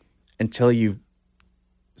 but until you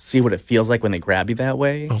see what it feels like when they grab you that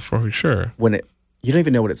way. Oh, for sure. You don't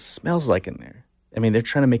even know what it smells like in there. I mean, they're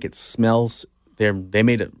trying to make it smells. They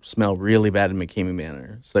made it smell really bad in McKamey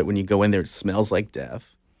Manor, so that when you go in there, it smells like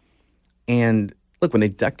death. And look, when they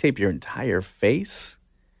duct tape your entire face,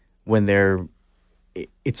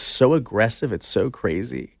 it's so aggressive, it's so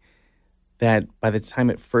crazy that by the time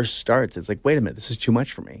it first starts, it's like, wait a minute, this is too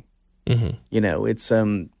much for me. Mm-hmm. You know, it's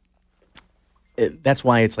that's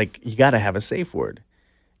why it's like you got to have a safe word,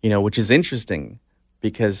 you know, which is interesting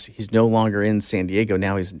because he's no longer in San Diego.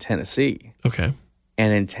 Now he's in Tennessee. Okay.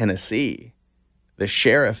 And in Tennessee, the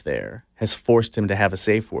sheriff there has forced him to have a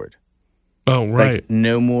safe word. Oh, right. Like,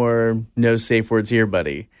 no safe words here,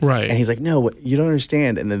 buddy. Right. And he's like, no, you don't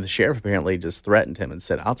understand. And then the sheriff apparently just threatened him and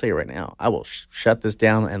said, I'll tell you right now, I will shut this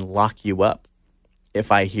down and lock you up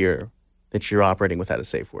if I hear that you're operating without a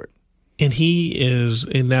safe word. And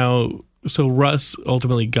so Russ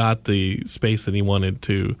ultimately got the space that he wanted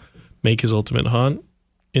to make his ultimate haunt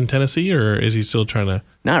in Tennessee, or is he still trying to?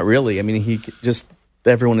 Not really. I mean,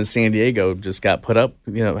 everyone in San Diego just got put up,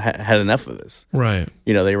 you know, had enough of this. Right.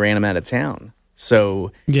 You know, they ran him out of town.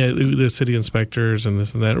 So yeah, the city inspectors and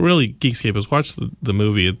this and that. Really, Geekscape has watched the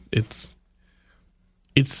movie. It's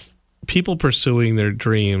people pursuing their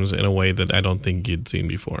dreams in a way that I don't think you'd seen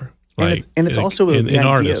before. Like, and it's also an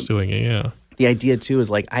artist doing it. Yeah. The idea too is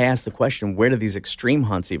like I asked the question, where do these extreme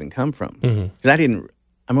haunts even come from? Because I remember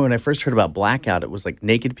when I first heard about Blackout, it was like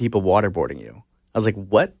naked people waterboarding you. I was like,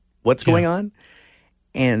 what? What's going on?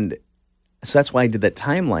 And so that's why I did that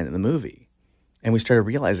timeline in the movie. And we started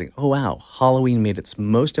realizing, oh, wow, Halloween made its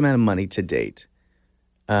most amount of money to date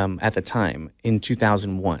at the time in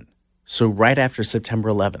 2001. So right after September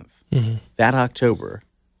 11th, that October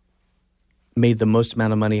made the most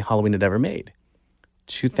amount of money Halloween had ever made.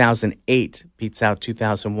 2008 beats out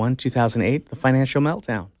 2001. 2008, the financial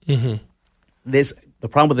meltdown. The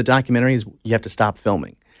problem with the documentary is you have to stop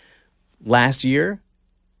filming. Last year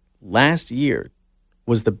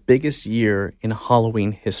was the biggest year in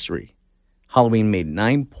Halloween history. Halloween made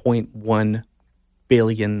 $9.1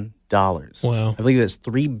 billion. Wow. I believe that's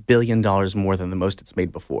 $3 billion more than the most it's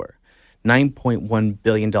made before. $9.1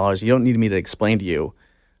 billion. You don't need me to explain to you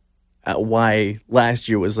why last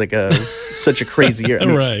year was like such a crazy year. I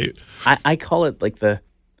mean, right. I call it like the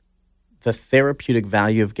therapeutic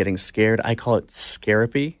value of getting scared. I call it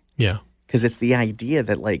scarapy. Yeah. Because it's the idea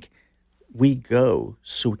that like we go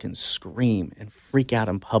so we can scream and freak out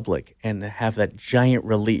in public and have that giant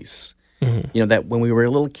release. You know, that when we were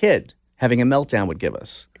a little kid, having a meltdown would give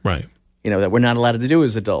us. Right. You know, that we're not allowed to do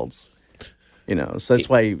as adults. You know, so that's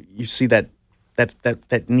why you see that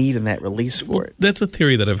need and that release for it. That's a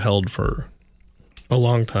theory that I've held for a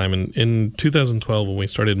long time. And in 2012, when we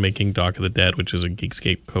started making Dock of the Dead, which is a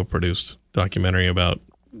Geekscape co-produced documentary about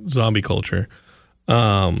zombie culture,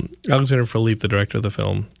 Alexander Philippe, the director of the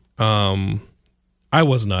film, I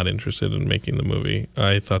was not interested in making the movie.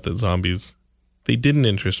 I thought that zombies, they didn't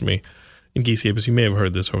interest me in Geekscape, as you may have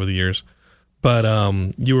heard this over the years. But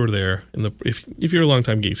you were there if you're a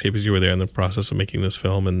longtime Geekscapers, you were there in the process of making this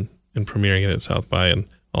film and premiering it at South by and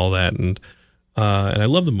all that, and I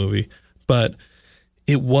love the movie. But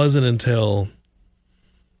it wasn't until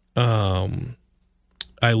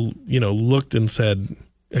I looked and said,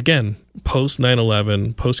 again, post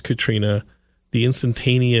 9/11, post Katrina, the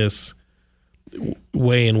instantaneous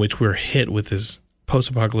way in which we're hit with this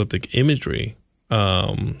post-apocalyptic imagery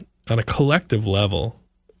on a collective level.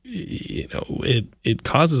 You know, it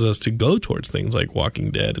causes us to go towards things like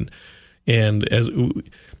Walking Dead and as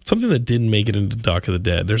something that didn't make it into Dock of the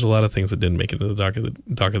Dead. There's a lot of things that didn't make it into the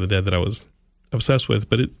Dock of the Dead that I was obsessed with,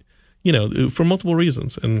 but it, you know, for multiple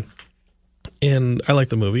reasons. And I like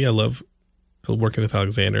the movie. I love working with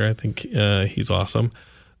Alexander. I think he's awesome.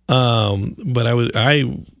 But I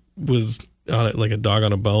was on it like a dog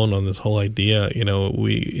on a bone on this whole idea. You know,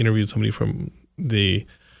 we interviewed somebody from the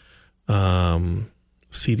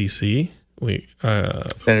CDC,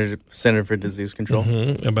 Center for Disease Control,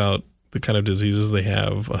 about the kind of diseases they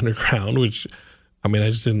have underground. Which, I mean, I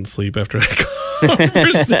just didn't sleep after that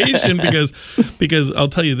conversation because I'll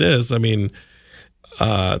tell you this. I mean,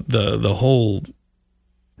 the whole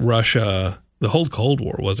Russia, the whole Cold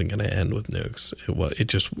War wasn't going to end with nukes. It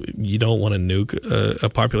just, you don't want to nuke a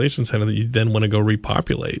population center that you then want to go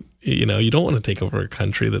repopulate. You know, you don't want to take over a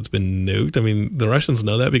country that's been nuked. I mean, the Russians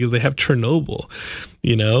know that because they have Chernobyl,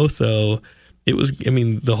 you know, so it was, I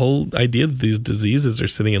mean, the whole idea that these diseases are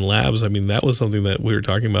sitting in labs, I mean, that was something that we were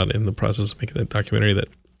talking about in the process of making that documentary that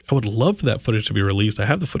I would love for that footage to be released. I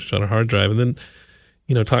have the footage on a hard drive. And then,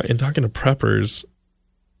 you know, talking to preppers,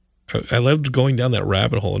 I loved going down that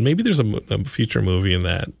rabbit hole. And maybe there's a future movie in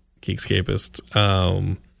that, Geekscapist.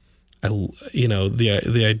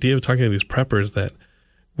 the idea of talking to these preppers that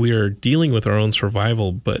we are dealing with our own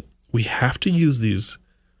survival, but we have to use these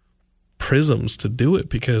prisms to do it,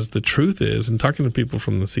 because the truth is, and talking to people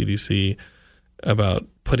from the CDC about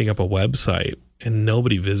putting up a website, and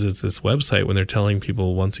nobody visits this website when they're telling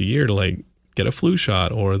people once a year to like get a flu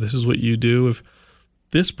shot, or this is what you do if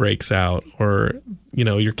this breaks out, or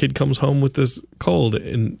your kid comes home with this cold,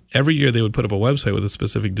 and every year they would put up a website with a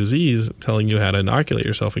specific disease telling you how to inoculate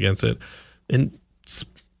yourself against it, and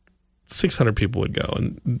 600 people would go,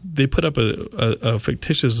 and they put up a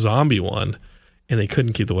fictitious zombie one, and they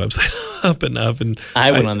couldn't keep the website up enough. And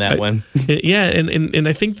I went on that one. Yeah, and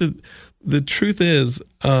I think that the truth is,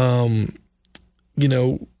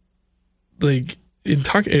 like in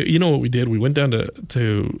talk, what we did? We went down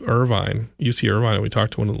to Irvine, UC Irvine, and we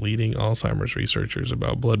talked to one of the leading Alzheimer's researchers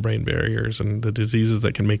about blood-brain barriers and the diseases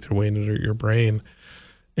that can make their way into your brain.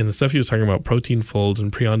 And the stuff he was talking about, protein folds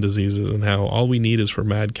and prion diseases, and how all we need is for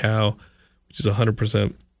mad cow, which is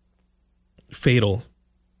 100% fatal,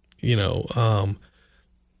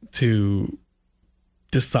 to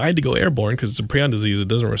decide to go airborne because it's a prion disease. It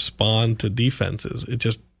doesn't respond to defenses. It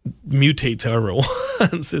just mutates however it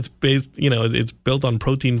wants. It's based, it's built on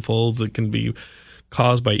protein folds that can be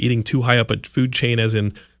caused by eating too high up a food chain, as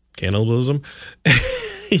in cannibalism.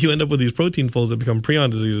 You end up with these protein folds that become prion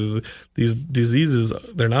diseases. These diseases,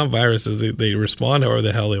 they're not viruses. They respond however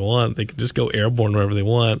the hell they want. They can just go airborne wherever they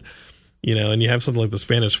want. And you have something like the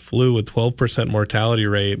Spanish flu with 12% mortality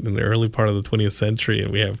rate in the early part of the 20th century,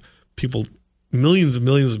 and we have millions and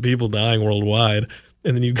millions of people dying worldwide.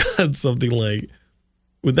 And then you've got something like,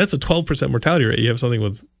 that's a 12% mortality rate. You have something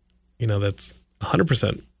with, that's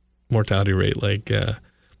 100% mortality rate. Like, that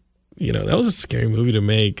was a scary movie to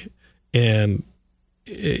make. And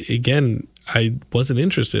again, I wasn't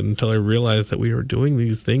interested until I realized that we were doing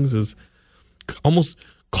these things as almost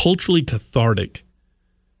culturally cathartic.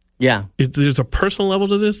 Yeah. There's a personal level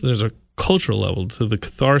to this, and there's a cultural level to the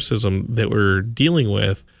catharsis that we're dealing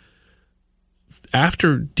with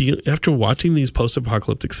after watching these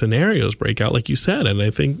post-apocalyptic scenarios break out, like you said. And I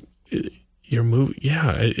think your movie,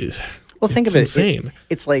 think of it. Insane.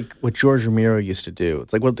 It's like what George Romero used to do.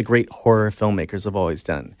 It's like what the great horror filmmakers have always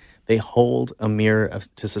done. They hold a mirror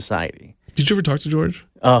to society. Did you ever talk to George?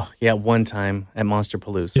 Oh, yeah, one time at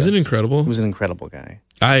Monsterpalooza. Isn't it incredible? He was an incredible guy.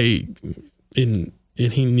 And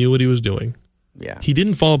he knew what he was doing. Yeah. He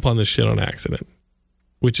didn't fall upon this shit on accident,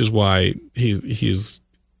 which is why he's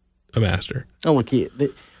a master. Oh, look,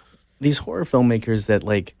 these horror filmmakers that,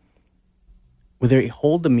 like, where they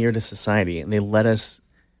hold the mirror to society and they let us,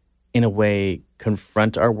 in a way,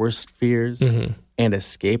 confront our worst fears and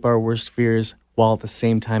escape our worst fears, while at the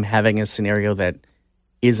same time having a scenario that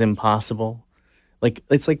is impossible. Like,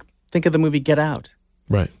 it's like, think of the movie Get Out.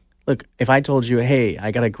 Right. Look, if I told you, hey,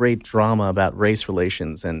 I got a great drama about race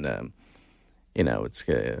relations and, it's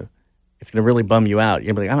going to really bum you out,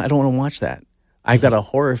 you're going to be like, I don't want to watch that. I've got a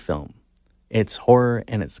horror film. It's horror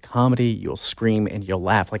and it's comedy. You'll scream and you'll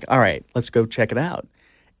laugh. Like, all right, let's go check it out.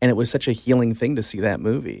 And it was such a healing thing to see that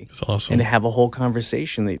movie. It's awesome. And to have a whole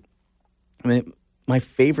conversation. My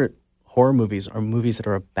favorite horror movies are movies that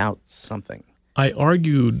are about something. I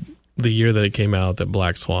argued the year that it came out that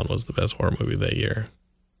Black Swan was the best horror movie that year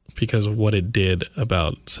because of what it did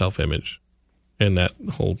about self-image and that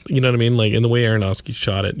whole, you know what I mean? Like, in the way Aronofsky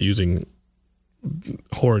shot it using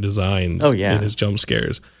horror designs in his jump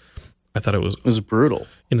scares. I thought it was brutal.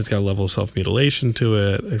 And it's got a level of self-mutilation to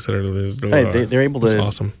it, et cetera. They're able to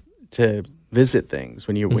awesome. to visit things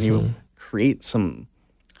when you create some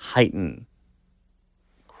heightened,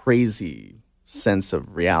 crazy sense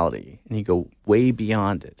of reality and you go way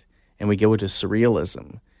beyond it and we go into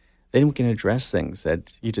surrealism, then we can address things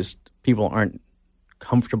that people aren't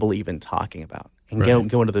comfortable even talking about and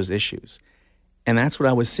go into those issues. And that's what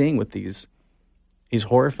I was seeing with these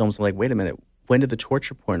horror films. I'm like, wait a minute, when did the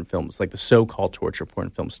torture porn films, like the so-called torture porn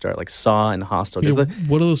films, start? Like Saw and Hostel. Yeah,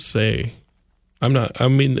 what do those say?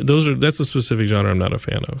 That's a specific genre I'm not a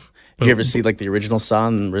fan of. Did you ever see like the original Saw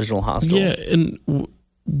and the original Hostel? Yeah, and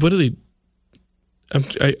what do they?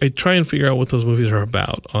 I try and figure out what those movies are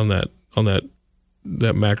about on that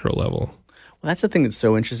macro level. Well, that's the thing that's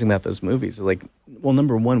so interesting about those movies. Like, well,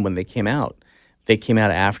 number one, when they came out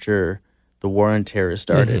after the war on terror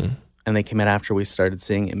started. And they came out after we started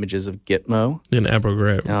seeing images of Gitmo. In Abu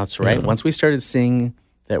Ghraib. No, that's right. Yeah. Once we started seeing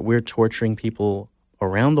that we're torturing people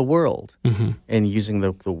around the world and using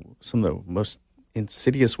some of the most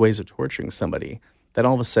insidious ways of torturing somebody, then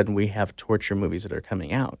all of a sudden we have torture movies that are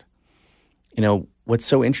coming out. What's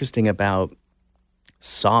so interesting about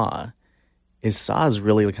Saw is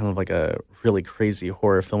really kind of like a really crazy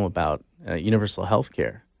horror film about universal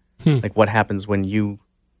healthcare. Like what happens when you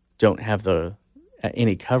don't have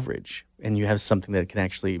any coverage and you have something that can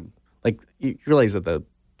actually, like, you realize that the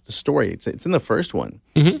story, it's in the first one,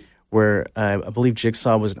 where I believe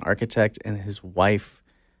Jigsaw was an architect and his wife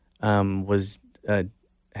had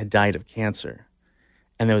died of cancer,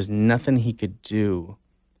 and there was nothing he could do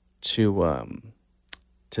to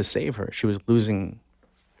save her. She was losing.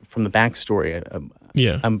 From the backstory,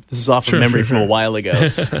 this is off of memory from a while ago.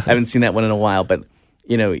 I haven't seen that one in a while, but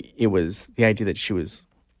it was the idea that she was,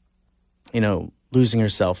 losing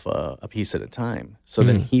herself a piece at a time. So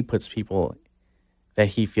then he puts people that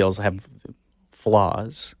he feels have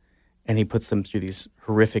flaws, and he puts them through these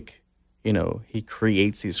horrific, he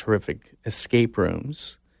creates these horrific escape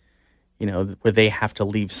rooms, where they have to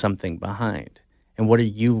leave something behind. And what are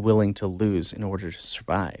you willing to lose in order to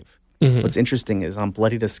survive? What's interesting is on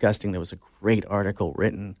Bloody Disgusting, there was a great article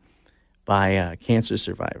written by a cancer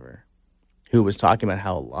survivor who was talking about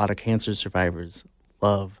how a lot of cancer survivors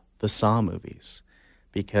love the Saw movies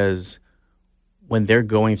because when they're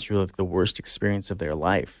going through like the worst experience of their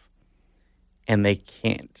life and they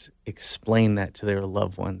can't explain that to their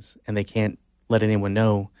loved ones and they can't let anyone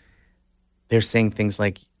know, they're saying things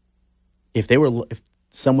like, if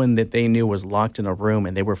someone that they knew was locked in a room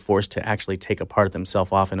and they were forced to actually take a part of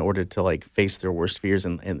themselves off in order to like face their worst fears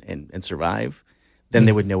and survive, then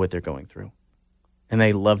they would know what they're going through. And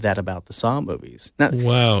they love that about the Saw movies.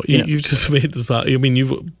 Wow. You've just made the Saw. I mean,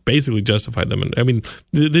 you've basically justified them. I mean,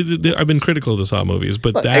 I've been critical of the Saw movies,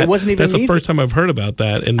 but that's the first time I've heard about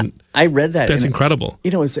that. And I read that. That's incredible.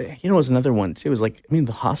 It was another one too. It was like,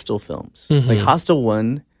 the Hostel films. Like Hostel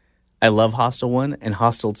 1, I love Hostel 1, and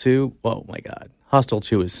Hostel 2, oh my God. Hostel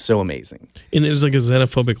 2 is so amazing. And there's like a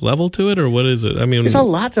xenophobic level to it, or what is it? I mean, there's a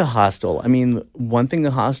lot to Hostel. I mean, one thing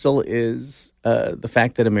to Hostel is the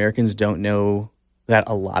fact that Americans don't know that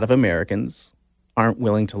a lot of Americans aren't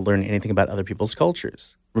willing to learn anything about other people's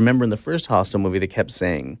cultures. Remember in the first Hostel movie, they kept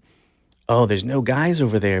saying, oh, there's no guys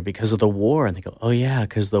over there because of the war. And they go, oh yeah,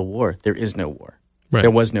 because of the war. There is no war. Right.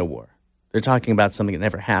 There was no war. They're talking about something that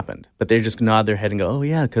never happened, but they just nod their head and go, oh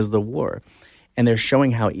yeah, because of the war. And they're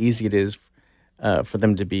showing how easy it is for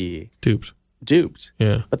them to be duped.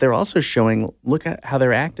 Yeah. But they're also showing, look at how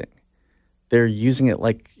they're acting. They're using it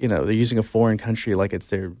like, they're using a foreign country like it's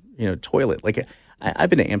their, toilet. Like I've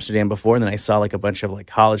been to Amsterdam before, and then I saw like a bunch of like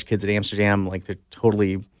college kids at Amsterdam, like they're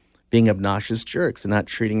totally being obnoxious jerks and not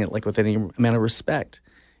treating it like with any amount of respect.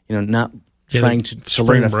 Not trying to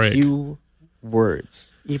learn a few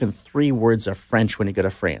words. Even 3 words of French when you go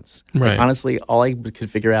to France. Right. Like, honestly, all I could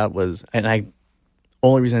figure out was,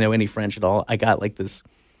 only reason I know any French at all, I got like this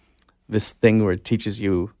thing where it teaches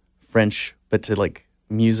you French, but to like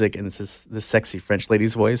music, and it's this sexy French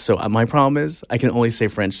lady's voice. So my problem is I can only say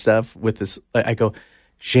French stuff with this. I go,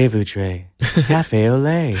 Je voudrais café au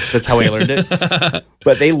lait. That's how I learned it.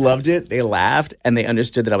 But they loved it. They laughed, and they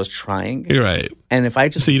understood that I was trying. You're right. And if I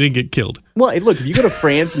just... So you didn't get killed. Well, look, if you go to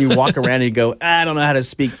France and you walk around and you go, I don't know how to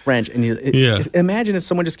speak French. And imagine if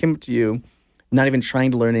someone just came up to you, not even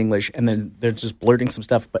trying to learn English, and then they're just blurting some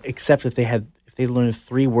stuff, but except if they learned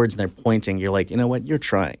 3 words and they're pointing, you're like, you know what? You're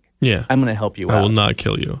trying. Yeah. I'm going to help you out. I will not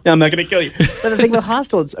kill you. No, I'm not going to kill you. But the thing with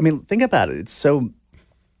Hostel, think about it. It's so...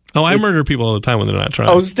 Oh, I murder people all the time when they're not trying.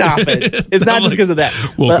 Oh, stop it. It's not just because of that.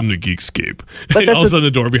 Welcome to Geekscape. All of a sudden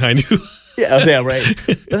the door behind you. Yeah, right.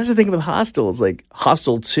 But that's the thing with Hostel. It's like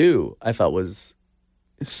Hostel 2, I thought was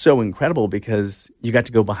so incredible because you got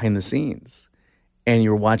to go behind the scenes and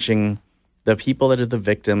you're watching the people that are the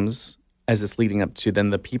victims as it's leading up to then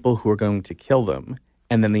the people who are going to kill them,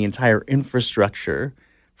 and then the entire infrastructure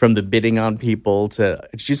from the bidding on people to...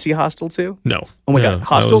 Did you see Hostel 2? No. Oh my God.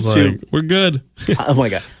 Hostel 2. Like, we're good. Oh my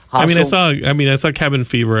God. Hostel, I saw Cabin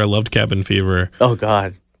Fever. I loved Cabin Fever. Oh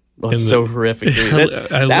God. Well, it's so horrific.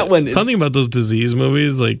 That one is... Something about those disease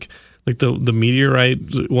movies, like the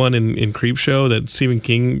Meteorite one in Creepshow that Stephen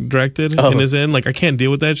King directed and is in. Like, I can't deal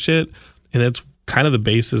with that shit. And that's kind of the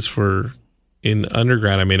basis for... In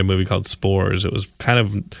undergrad, I made a movie called Spores. It was kind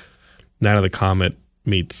of Night of the Comet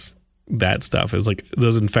meets that stuff. It was like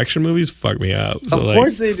those infection movies fuck me up. So of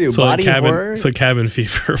course they do. Body horror. So Cabin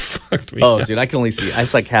Fever fucked me up. Oh, dude, I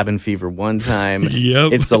saw Cabin Fever one time.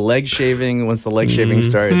 Yep. It's the leg shaving. Once the leg shaving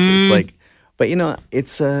starts, it's like, but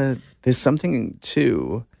it's there's something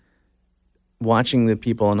to watching the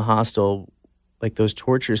people in Hostel, like those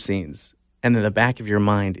torture scenes, and in the back of your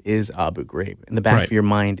mind is Abu Ghraib. In the back of your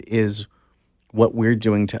mind is what we're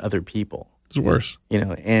doing to other people. It's worse.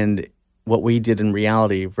 And what we did in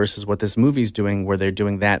reality versus what this movie's doing, where they're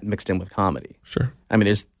doing that mixed in with comedy. Sure. I mean,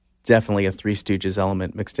 there's definitely a Three Stooges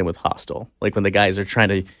element mixed in with Hostel. Like when the guys are trying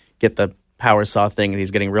to get the power saw thing, and he's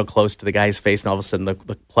getting real close to the guy's face, and all of a sudden the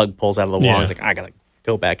plug pulls out of the wall. Yeah. He's like, I gotta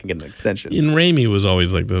go back and get an extension. And Raimi was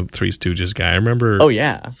always like the Three Stooges guy. I remember. Oh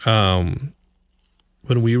yeah.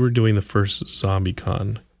 When we were doing the first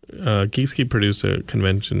ZombieCon, Geekscape produced a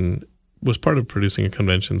convention. Was part of producing a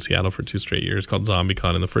convention in Seattle for 2 straight years called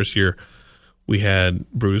ZombieCon. And the first year, we had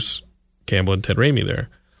Bruce Campbell and Ted Raimi there,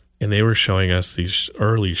 and they were showing us these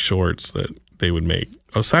early shorts that they would make.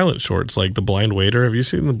 Silent shorts, like The Blind Waiter. Have you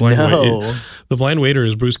seen The Blind Waiter? No. The Blind Waiter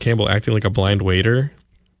is Bruce Campbell acting like a blind waiter,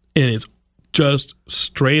 and it's just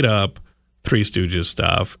straight up Three Stooges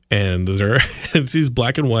stuff. And it's these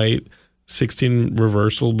black and white 16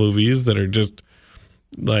 reversal movies that are just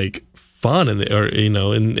like fun, and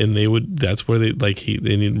they would. That's where they like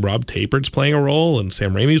Rob Tapert's playing a role, and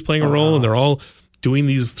Sam Raimi's playing a role, and they're all doing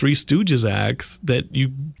these Three Stooges acts that you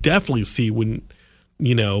definitely see when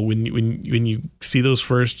you see those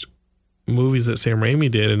first movies that Sam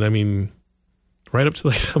Raimi did, and I mean, right up to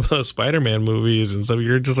like some of those Spider-Man movies and stuff.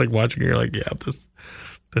 You're just like watching, you're like, yeah,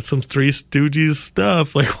 that's some Three Stooges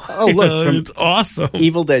stuff. Like, it's awesome.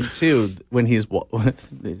 Evil Dead 2, when he's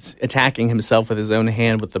attacking himself with his own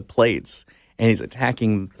hand with the plates, and he's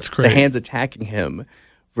attacking, the hand's attacking him,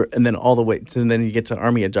 and then all the way, and then you get to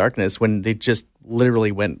Army of Darkness when they just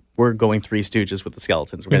literally went, we're going Three Stooges with the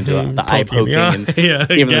skeletons. We're going to do the eye poking and even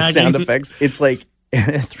gagging. the sound effects. It's like,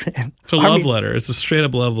 it's a love letter. It's a straight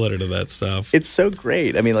up love letter to that stuff. It's so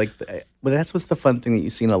great. I mean, like, but that's what's the fun thing that you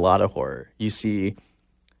see in a lot of horror. You see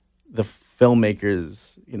the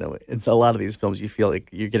filmmakers, it's a lot of these films, you feel like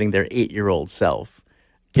you're getting their 8-year-old self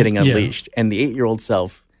getting unleashed. And the 8-year-old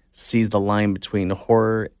self sees the line between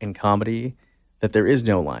horror and comedy, that there is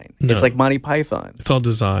no line. No. It's like Monty Python. It's all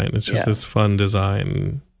design. It's just this fun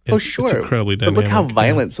design. Sure. It's incredibly dynamic. But look how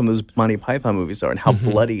violent some of those Monty Python movies are, and how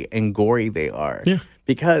bloody and gory they are. Yeah.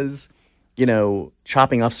 Because,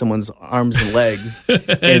 chopping off someone's arms and legs.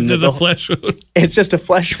 It's just a flesh wound. It's just a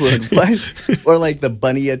flesh wound. Or like the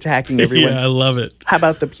bunny attacking everyone. Yeah, I love it. How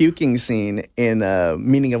about the puking scene in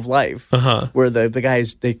Meaning of Life? Where the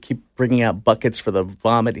guys, they keep bringing out buckets for the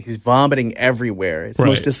vomit. He's vomiting everywhere. It's the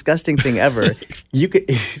most disgusting thing ever.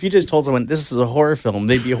 If you just told someone this is a horror film,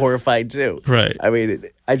 they'd be horrified too. Right. I mean,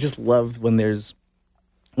 I just love when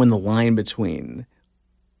the line between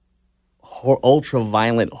ultra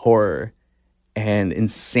violent horror and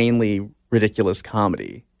insanely ridiculous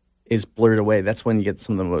comedy is blurred away. That's when you get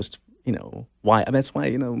some of the most, that's why,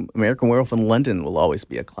 American Werewolf in London will always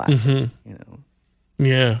be a classic,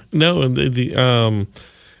 Yeah. No,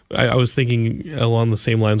 I was thinking along the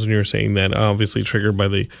same lines when you were saying that, obviously triggered by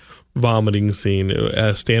the vomiting scene,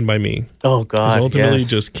 Stand By Me. Oh, God, it's ultimately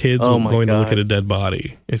just kids going to look at a dead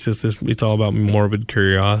body. It's just it's all about morbid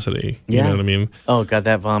curiosity. You know what I mean? Oh, God,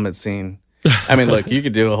 that vomit scene. I mean, look, you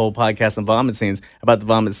could do a whole podcast on vomit scenes, about the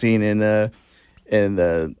vomit scene in Dead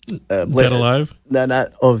Alive? No,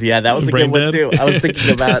 not. Oh, yeah, that was a good one too. I was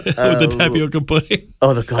thinking about with the tapioca pudding.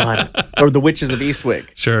 Oh, the God, or the Witches of Eastwick.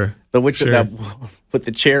 Sure, the witch that with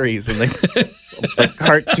the cherries and the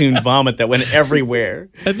cartoon vomit that went everywhere.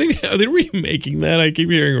 I think are they remaking that? I keep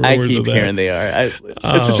hearing rumors of that. I keep hearing they are.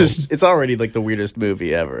 It's already like the weirdest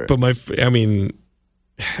movie ever. But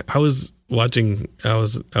I was watching.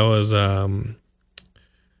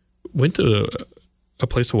 Went to a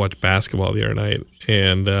place to watch basketball the other night,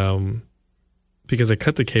 and because I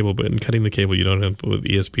cut the cable, but in cutting the cable, you don't end up with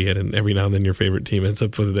ESPN, and every now and then your favorite team ends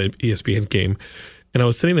up with an ESPN game. And I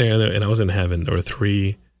was sitting there, and I was in heaven. There were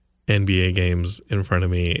 3 NBA games in front of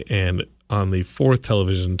me, and on the 4th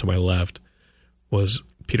television to my left was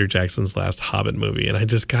Peter Jackson's last Hobbit movie, and I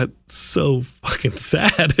just got so fucking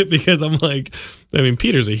sad because I'm like,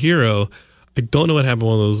 Peter's a hero. I don't know what happened in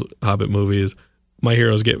one of those Hobbit movies. My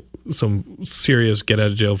heroes get some serious get out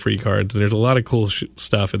of jail free cards, and there's a lot of cool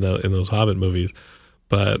stuff in those Hobbit movies.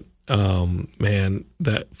 But man,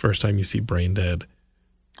 that first time you see Brain Dead,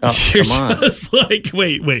 you're just like,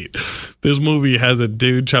 wait, this movie has a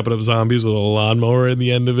dude chopping up zombies with a lawnmower in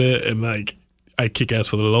the end of it, and like, I kick ass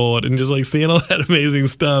for the Lord, and just like seeing all that amazing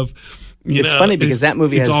stuff. It's funny because that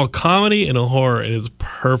movie it's all comedy and a horror, and it's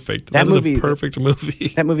perfect. That is a perfect movie.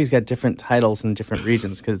 That movie's got different titles in different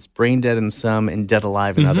regions because it's Brain Dead in some and Dead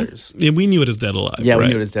Alive in others. Yeah, we knew it as Dead Alive. Yeah, we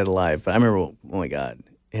knew it as Dead Alive. But I remember, oh my God.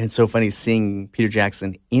 And it's so funny seeing Peter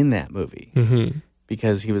Jackson in that movie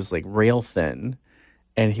because he was like rail thin,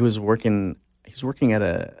 and he was working at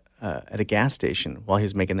a gas station while he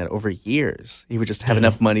was making that over years. He would just have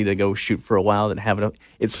enough money to go shoot for a while and have enough.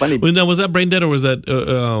 It's funny. Well, now, was that Brain Dead or was that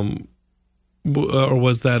a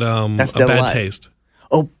Bad Taste?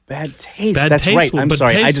 Oh, Bad Taste. Bad That's Taste right. I'm but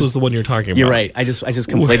sorry. Taste was the one you're talking about. You're right. I just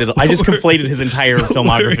conflated. I just conflated his entire Where he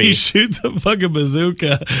filmography. shoots a fucking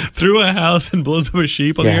bazooka through a house and blows up a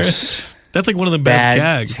sheep on the earth. That's like one of the best Bad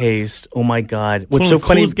gags. Taste. Oh my God. What's What's one so of the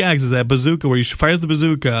funny? coolest gags is that bazooka where he fires the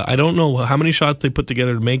bazooka. I don't know how many shots they put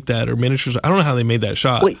together to make that or miniatures. I don't know how they made that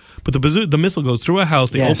shot. Wait. But the missile goes through a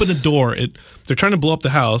house. They Yes. open a door. They're trying to blow up the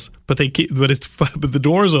house, but but the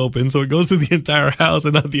door's open, so it goes through the entire house.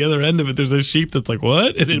 And at the other end of it, there's a sheep that's like,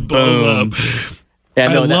 what? And it blows Boom. up. Yeah,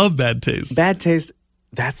 I no, love Bad Taste. Bad Taste.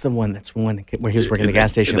 That's the one. That's one where he was working at the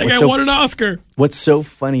gas station. That guy won an Oscar. What's so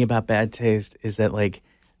funny about Bad Taste is that like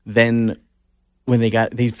then when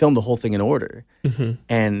they filmed the whole thing in order,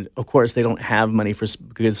 and of course they don't have money for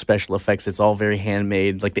good special effects. It's all very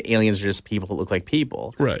handmade. Like the aliens are just people that look like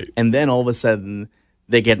people, Right. And then all of a sudden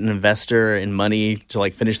they get an investor and money to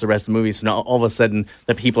like finish the rest of the movie. So now all of a sudden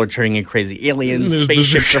the people are turning into crazy aliens. There's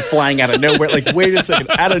Spaceships are flying out of nowhere. Like wait a second,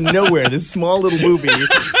 out of nowhere, this small little movie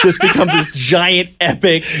just becomes this giant,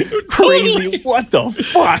 epic, crazy. What the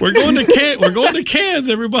fuck? We're going to Cannes,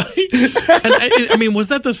 everybody. And I mean, was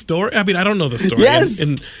that the story? I mean, I don't know the story. Yes.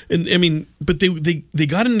 And I mean, but they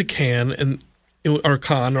got into Cannes or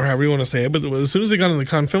Cannes or however you want to say it. But as soon as they got into the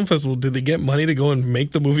Cannes Film Festival, did they get money to go and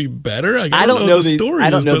make the movie better? Like, I don't know the story. I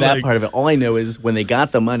don't know that part of it. All I know is when they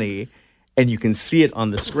got the money, and you can see it on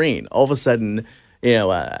the screen. All of a sudden,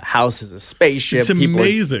 a house is a spaceship. It's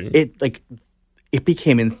amazing. It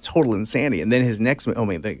became total insanity. And then his next, they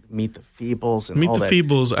Meet the Feebles and Meet all the that.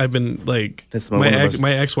 Feebles. I've been like, That's my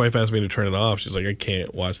ex-wife asked me to turn it off. She's like, I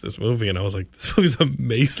can't watch this movie, and I was like, this movie's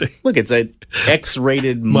amazing. Look, it's an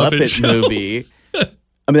X-rated Muppet movie.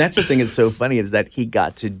 I mean, that's the thing that's so funny is that he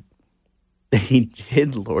did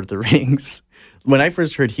Lord of the Rings. When I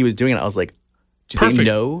first heard he was doing it, I was like, do Perfect. they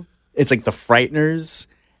know? It's like The Frighteners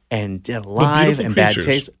and Dead Alive and Bad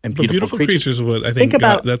Taste and Beautiful Creatures. Is what I think.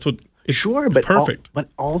 That's what. Sure, but perfect. But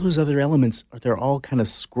all those other elements, they're all kind of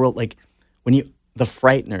squirrel. Like the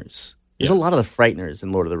Frighteners. There's a lot of the Frighteners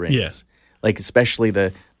in Lord of the Rings. Yes. Like especially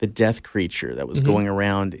the death creature that was going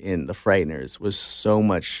around in the Frighteners was so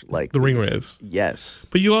much like The Ringwraiths. Yes.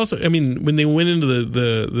 But you also, I mean, when they went into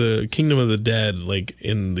the Kingdom of the Dead, like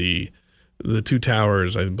in the Two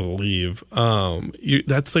Towers, I believe,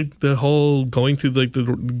 that's like the whole going through like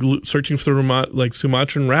searching for the like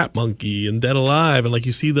Sumatran rat monkey and Dead Alive, and like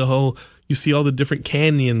you see all the different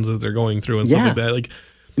canyons that they're going through and stuff like that. Like,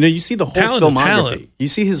 you see the whole talent is filmography. talent. You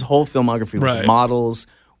see his whole filmography with Right. models,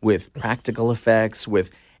 with practical effects, with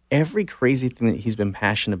every crazy thing that he's been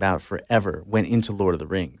passionate about forever went into Lord of the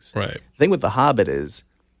Rings. right. The thing with The Hobbit is,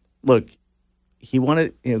 look, he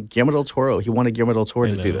wanted, Guillermo del Toro. He wanted Guillermo del Toro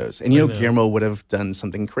to do those, and Guillermo would have done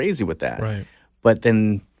something crazy with that. Right. But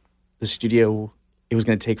then the studio, it was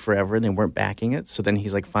going to take forever, and they weren't backing it. So then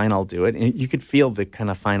he's like, "Fine, I'll do it." And you could feel the kind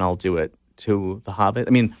of "Fine, I'll do it" to The Hobbit.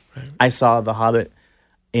 I mean, I saw The Hobbit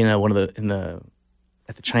in at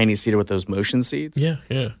the Chinese theater with those motion seats. Yeah,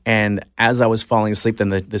 yeah. And as I was falling asleep, then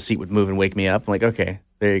the seat would move and wake me up. I'm like, okay,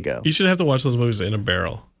 there you go. You should have to watch those movies in a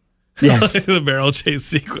barrel. Yes. The barrel chase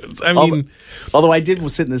sequence. I mean, Although I did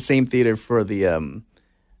sit in the same theater for the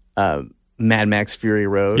Mad Max Fury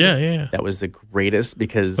Road. yeah. That was the greatest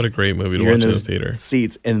because What a great movie to you're watch in the those theater.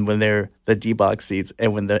 seats, and when they're the D-box seats,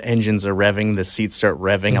 and when the engines are revving, the seats start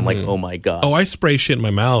revving. I'm like, oh my god. Oh, I spray shit in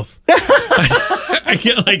my mouth. I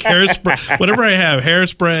get like hairspray, whatever I have,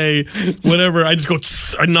 hairspray, whatever. I just go,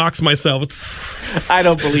 I knocks myself. I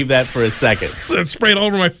don't believe that for a second. I spray it all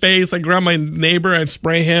over my face. I grab my neighbor, I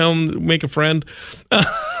spray him, make a friend.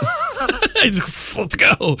 I just, let's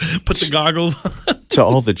go. Put the goggles on. To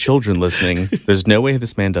all the children listening, there's no way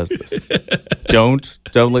this man does this. Don't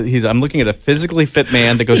I'm looking at a physically fit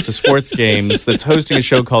man that goes to sports games that's hosting a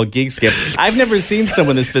show called Geekskip. I've never seen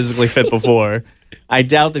someone this physically fit before. I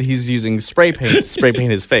doubt that he's using spray paint to spray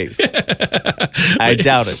paint his face. I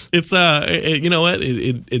doubt it. It's you know what?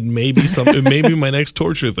 It may be something. It may be my next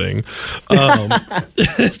torture thing.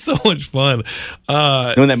 It's so much fun.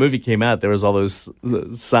 When that movie came out, there was all those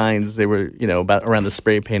signs. They were, about around the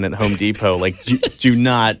spray paint at Home Depot, like, do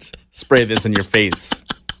not spray this in your face.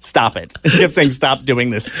 Stop it. He kept saying, stop doing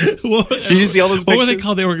this. Did you see all those pictures? What were they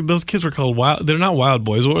called? Those kids were called wild. They're not wild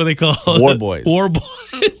boys. What were they called? War boys. War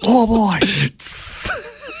boys. Oh boy.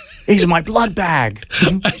 He's in my blood bag.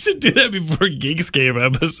 I should do that before Geekscape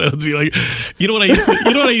episodes. Be like, you know what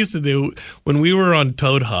I used to do when we were on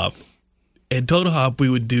Toad Hop. And Toad Hop, we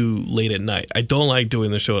would do late at night. I don't like doing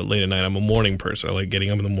the show at late at night. I'm a morning person. I like getting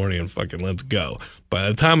up in the morning and fucking let's go. By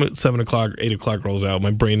the time 7 o'clock, 8 o'clock rolls out,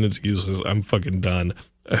 my brain is useless. I'm fucking done.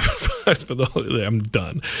 I spent the whole day. I'm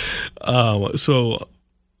done. So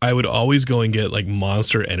I would always go and get like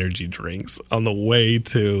Monster energy drinks on the way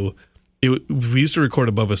to. We used to record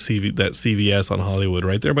above that CVS on Hollywood,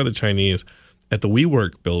 right there by the Chinese, at the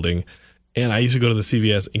WeWork building, and I used to go to the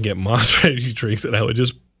CVS and get Monster energy drinks, and I would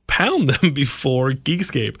just pound them before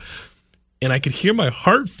Geekscape, and I could hear my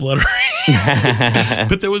heart fluttering.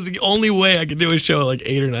 But that was the only way I could do a show at like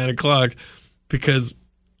 8 or 9 o'clock, because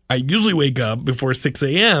I usually wake up before 6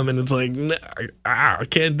 a.m. and it's like, I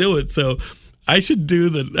can't do it. So I should do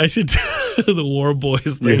the War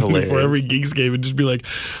Boys thing before every Geekscape and just be like,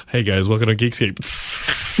 hey guys, welcome to Geekscape.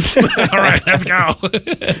 All right, let's go.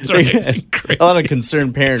 That's right. A lot of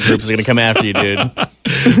concerned parent groups are going to come after you, dude.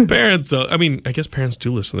 Parents, I mean, I guess parents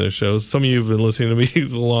do listen to this show. Some of you have been listening to me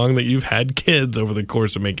so long that you've had kids over the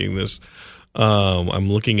course of making this. I'm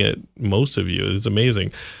looking at most of you. It's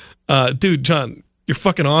amazing. Dude, John, you're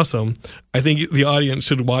fucking awesome. I think the audience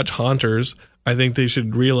should watch Haunters. I think they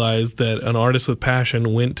should realize that an artist with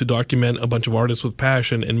passion went to document a bunch of artists with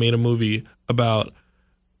passion and made a movie about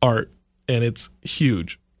art, and it's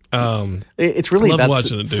huge. It's really about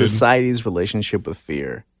society's relationship with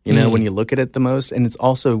fear. You know, when you look at it the most, and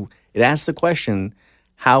it asks the question,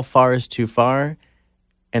 how far is too far?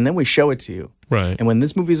 And then we show it to you. Right. And when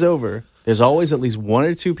this movie's over, there's always at least 1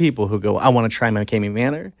 or 2 people who go, I want to try McCamey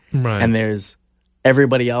Manor. Right. And there's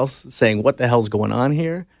everybody else saying, what the hell's going on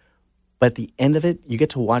here? But at the end of it, you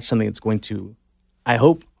get to watch something that's going to, I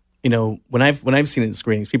hope, you know, when I've seen it in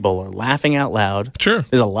screenings, people are laughing out loud. Sure.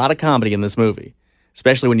 There's a lot of comedy in this movie,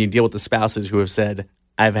 especially when you deal with the spouses who have said,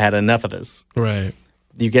 I've had enough of this. Right.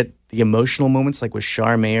 You get the emotional moments like with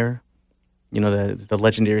Char Mayer, you know, the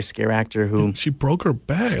legendary scare actor who... She broke her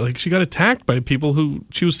back. Like, she got attacked by people who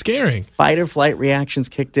she was scaring. Fight or flight reactions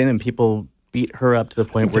kicked in and people beat her up to the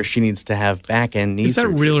point where she needs to have back end knee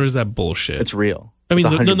surgery. Is that real or is that bullshit? It's real. I mean,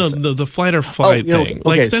 the fight or flight thing.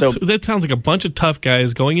 Okay, that sounds like a bunch of tough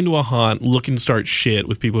guys going into a haunt looking to start shit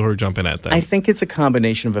with people who are jumping at them. I think it's a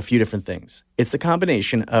combination of a few different things. It's the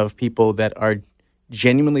combination of people that are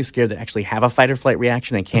genuinely scared that actually have a fight or flight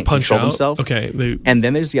reaction and can't control themselves. Okay. And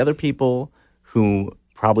then there's the other people who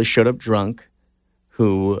probably showed up drunk,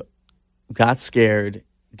 who got scared,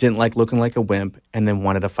 didn't like looking like a wimp, and then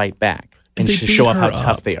wanted to fight back and to show off how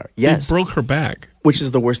tough they are. Yes. They broke her back. Which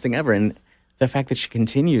is the worst thing ever. And the fact that she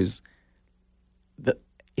continues,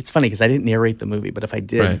 it's funny because I didn't narrate the movie, but if I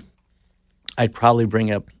did, I'd probably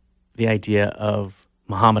bring up the idea of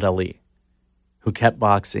Muhammad Ali, who kept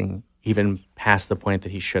boxing even past the point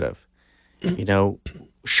that he should have. You know,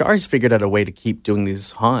 Char's figured out a way to keep doing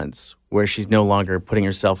these haunts where she's no longer putting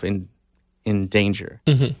herself in danger.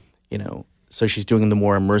 Mm-hmm. You know, so she's doing the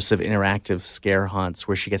more immersive, interactive scare haunts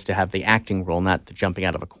where she gets to have the acting role, not the jumping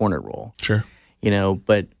out of a corner role. Sure. You know,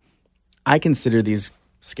 but I consider these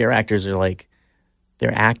scare actors are like,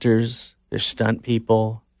 they're actors, they're stunt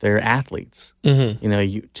people, they're athletes. Mm-hmm. You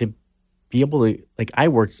know, to be able to, like, I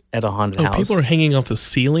worked at a haunted house. People are hanging off the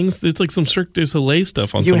ceilings. It's like some Cirque du Soleil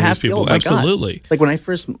stuff on some of these people. Absolutely. God. Like when I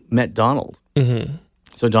first met Donald. Mm-hmm.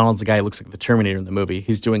 So Donald's the guy who looks like the Terminator in the movie.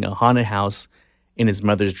 He's doing a haunted house in his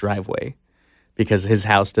mother's driveway because his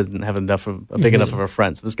house doesn't have a big enough of a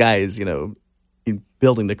front. So this guy is, you know,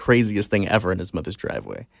 building the craziest thing ever in his mother's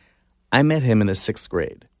driveway. I met him in the 6th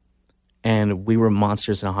grade, and we were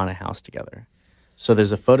monsters in a haunted house together. So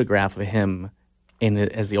there's a photograph of him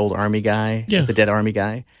as the old army guy, as the dead army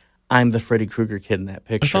guy. I'm the Freddy Krueger kid in that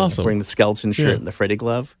picture, awesome. Wearing the skeleton shirt and the Freddy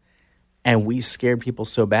glove. And we scared people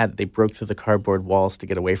so bad that they broke through the cardboard walls to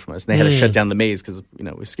get away from us. And they had to shut down the maze because, you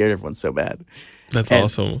know, we scared everyone so bad. That's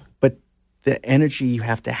awesome. But the energy you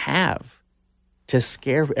have to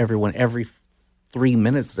scare everyone every 3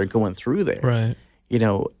 minutes that are going through there. Right. You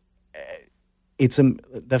know, it's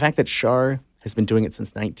the fact that Char has been doing it since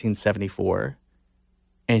 1974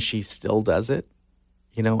 and she still does it.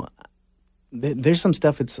 You know, there's some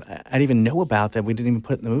stuff I didn't even know about that we didn't even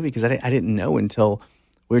put in the movie because I didn't know until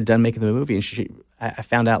we were done making the movie. And I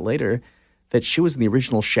found out later that she was in the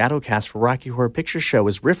original shadow cast for Rocky Horror Picture Show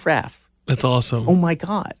as Riff Raff. That's awesome. Oh my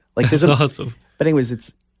God. Like that's awesome. But anyways,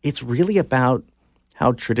 it's really about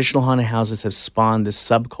how traditional haunted houses have spawned this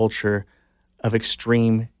subculture of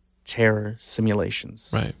extreme terror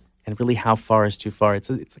simulations. Right. And really how far is too far. It's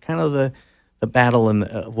kind of the battle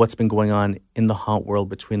of what's been going on in the haunt world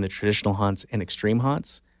between the traditional haunts and extreme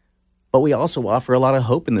haunts. But we also offer a lot of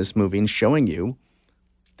hope in this movie in showing you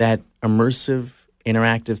that immersive,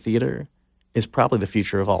 interactive theater is probably the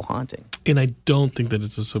future of all haunting. And I don't think that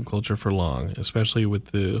it's a subculture for long, especially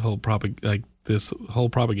with the whole this whole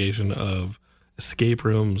propagation of escape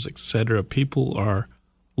rooms, etc. People are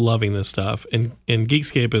loving this stuff. And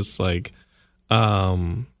Geekscape is like,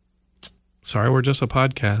 sorry, we're just a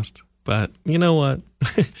podcast. But you know what?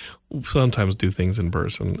 Sometimes do things in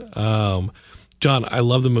person. John, I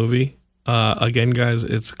love the movie. Again, guys,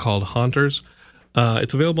 it's called Haunters.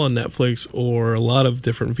 It's available on Netflix or a lot of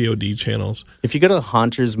different VOD channels. If you go to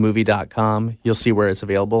hauntersmovie.com, you'll see where it's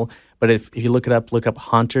available. But if you look up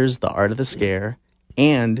Haunters, The Art of the Scare.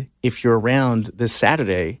 And if you're around this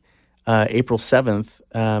Saturday, April 7th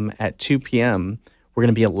at 2 p.m., we're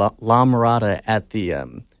going to be at La Mirada at the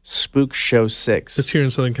Spook Show 6. It's here in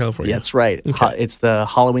Southern California. Yeah, that's right. Okay. It's the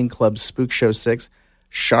Halloween Club Spook Show 6.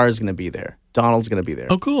 Char's going to be there. Donald's going to be there.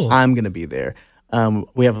 Oh, cool. I'm going to be there.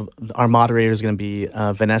 We have our moderator is going to be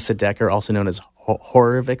Vanessa Decker, also known as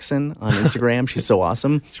Horror Vixen on Instagram. She's so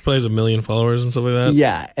awesome. She probably has 1 million followers and stuff like that.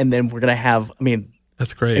 Yeah, and then we're going to have,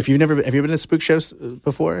 That's great. have you been to spook shows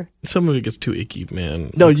before? Some of it gets too icky,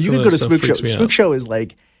 man. No, Like, you some can of go that to stuff spook show. freaks me Spook out. show is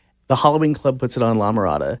like the Halloween Club puts it on La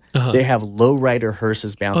Mirada. They have lowrider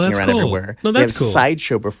hearses bouncing that's around cool. everywhere. No, they that's have cool.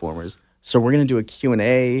 sideshow performers. So we're going to do a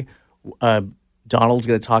Q&A. Donald's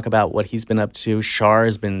going to talk about what he's been up to. Char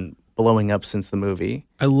has been blowing up since the movie.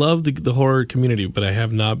 I love the horror community, but I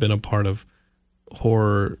have not been a part of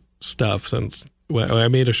horror stuff since I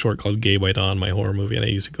made a short called Gay by Dawn, my horror movie, and I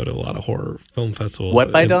used to go to a lot of horror film festivals.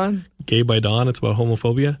 What by And Dawn? Gay by Dawn. It's about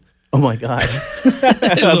homophobia. Oh my God.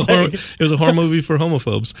 It was a horror movie for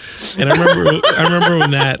homophobes, and I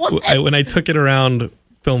remember when I took it around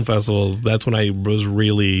film festivals. That's when I was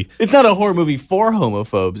really It's not a horror movie for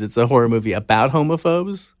homophobes. It's a horror movie about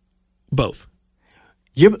homophobes. both.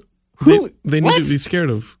 They They need to be scared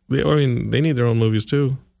of. They need their own movies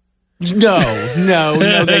too. No,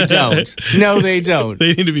 they don't. No, they don't.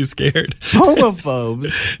 They need to be scared. Homophobes.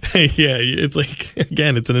 Yeah, it's like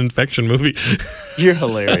again, it's an infection movie. You're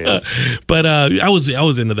hilarious. But I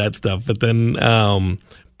was into that stuff. But then,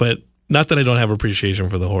 but not that I don't have appreciation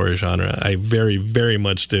for the horror genre. I very, very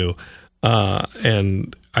much do.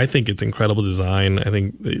 And I think it's incredible design. I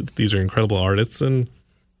think these are incredible artists. And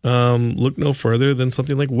look no further than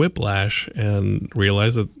something like Whiplash and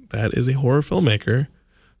realize that is a horror filmmaker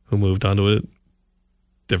who moved on to a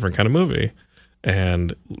different kind of movie.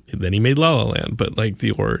 And then he made La La Land. But like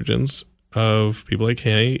the origins of people like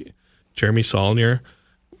Jeremy Saulnier,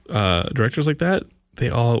 directors like that, they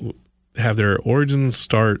all have their origins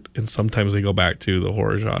start and sometimes they go back to the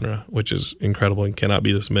horror genre, which is incredible and cannot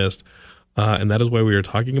be dismissed. And that is why we are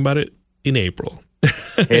talking about it in April,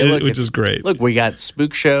 Hey, look, which is great. Look, we got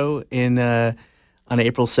Spook Show on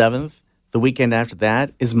April 7th. The weekend after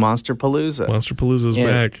that is Monster Palooza. Monster Palooza's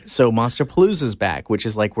back. So Monster Palooza's back, which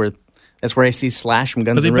is like that's where I see Slash from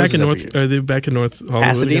Guns Are they N' back Roses. in every North? year. Are they back in North Hollywood?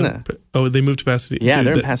 Pasadena. Again? Oh, they moved to Pasadena. Yeah, Dude,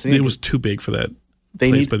 they're in Pasadena. It was too big for that They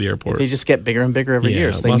place need by the airport. They just get bigger and bigger every Yeah,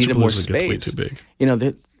 year, so they Monster needed more Palooza space. gets way too big. You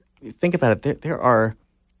know, think about it. There are,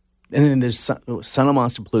 and then there's Son of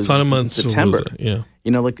Monster Palooza Son of in Monster September. Palooza, yeah.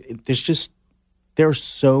 You know, like there are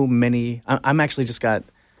so many.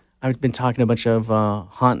 I've been talking to a bunch of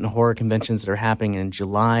haunt and horror conventions that are happening in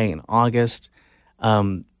July and August.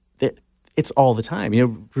 It's all the time. You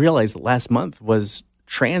know, realize that last month was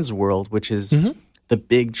Trans World, which is the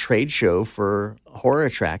big trade show for horror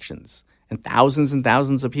attractions. And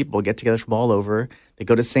thousands of people get together from all over. They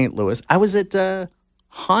go to St. Louis. I was at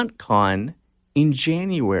HauntCon in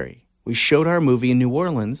January. We showed our movie in New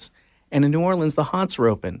Orleans, and in New Orleans, the haunts were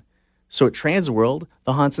open. So at Trans World,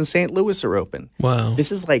 the haunts in St. Louis are open. Wow.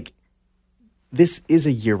 This is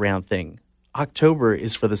a year-round thing. October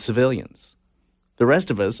is for the civilians. The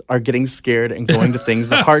rest of us are getting scared and going to things.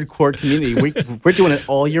 The hardcore community, we're doing it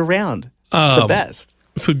all year round. It's the best.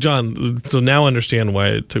 So, John, now I understand why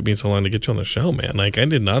it took me so long to get you on the show, man. Like, I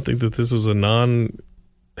did not think that this was a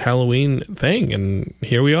non-Halloween thing, and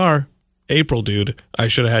here we are. April, dude. I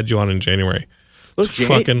should have had you on in January. Look, It's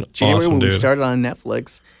fucking January awesome, when dude. we started on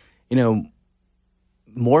Netflix, you know,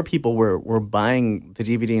 more people were buying the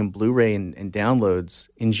DVD and Blu-ray and downloads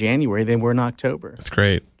in January than were in October. It's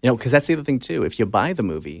great. You know, because that's the other thing, too. If you buy the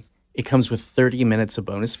movie, it comes with 30 minutes of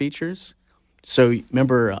bonus features. So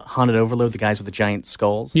remember Haunted Overload, the guys with the giant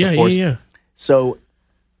skulls? Yeah. So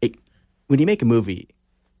when you make a movie,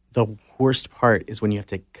 the worst part is when you have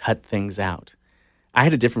to cut things out. I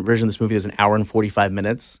had a different version of this movie that was an hour and 45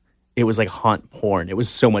 minutes. It was like haunt porn. It was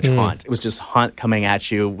so much haunt. It was just haunt coming at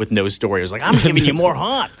you with no story. It was like, I'm giving you more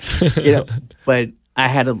haunt. You know, but I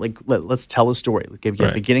had to let's tell a story. Give you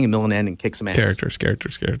a beginning, a middle, and end, and kick some ass. Characters.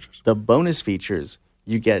 The bonus features,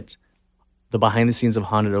 you get the behind the scenes of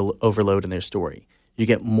Haunted Overload and their story. You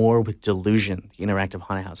get more with Delusion, the interactive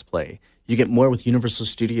haunted house play. You get more with Universal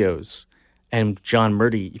Studios and John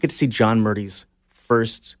Murdy. You get to see John Murdy's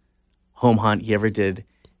first home haunt he ever did.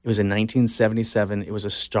 It was in 1977. It was a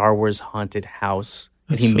Star Wars haunted house.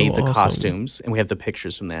 And That's he so made the awesome. costumes, and we have the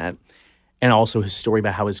pictures from that. And also his story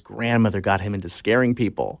about how his grandmother got him into scaring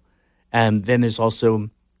people. And then there's also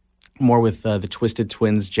more with the Twisted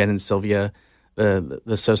Twins, Jen and Sylvia, the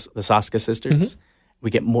Soska sisters. Mm-hmm. We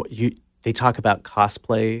get more. They talk about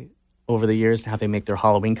cosplay over the years and how they make their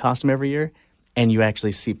Halloween costume every year. And you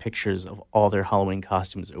actually see pictures of all their Halloween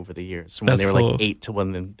costumes over the years, from when That's they were cool. like 8 to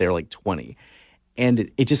when they were like 20. And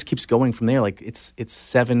it just keeps going from there. Like it's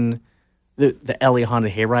 7. The LA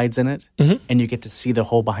Haunted Hayride's in it, and you get to see the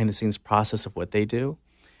whole behind the scenes process of what they do.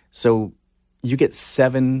 So you get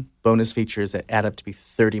 7 bonus features that add up to be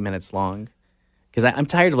 30 minutes long. Because I'm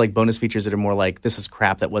tired of like bonus features that are more like, this is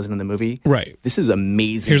crap that wasn't in the movie. Right. This is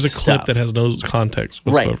amazing. Here's a clip stuff. that has no context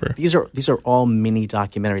whatsoever. Right. These are all mini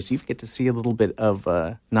documentaries. So you get to see a little bit of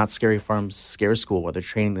Not Scary Farm's Scare School, where they're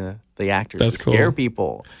training the actors That's to cool. scare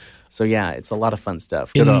people. So yeah, it's a lot of fun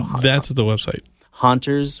stuff. Go And to that's the website.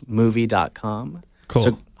 HauntersMovie.com. Cool.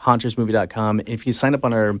 So HauntersMovie.com. If you sign up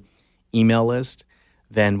on our email list,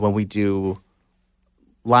 then when we do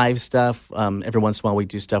live stuff, every once in a while we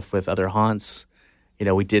do stuff with other haunts. You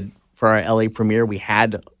know, we did for our LA premiere, we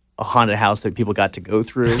had a haunted house that people got to go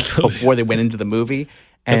through before they went into the movie.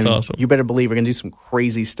 And That's awesome. you better believe we're going to do some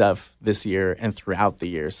crazy stuff this year and throughout the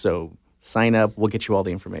year. So sign up. We'll get you all the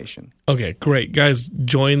information. Okay, great. Guys,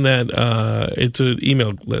 join that. It's an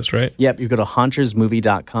email list, right? Yep. You go to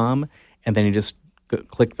HauntersMovie.com, and then you just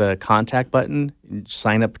click the contact button, and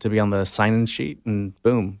sign up to be on the sign-in sheet, and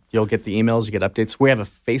boom, you'll get the emails, you get updates. We have a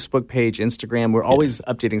Facebook page, Instagram. We're always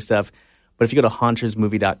updating stuff. But if you go to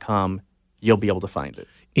HauntersMovie.com, you'll be able to find it.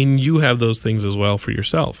 And you have those things as well for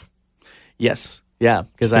yourself. Yes. Yeah.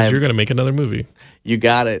 Because Because you're going to make another movie. You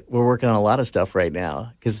got it. We're working on a lot of stuff right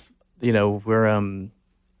now. Because, you know, we're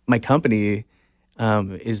my company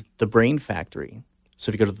is The Brain Factory. So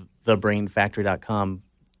if you go to thebrainfactory.com,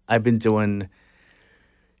 I've been doing,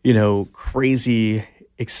 you know, crazy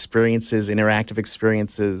experiences, interactive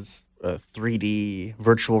experiences, 3D,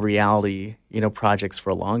 virtual reality, you know, projects for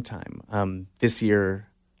a long time. This year,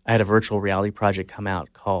 I had a virtual reality project come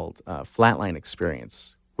out called Flatline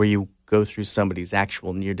Experience, where you go through somebody's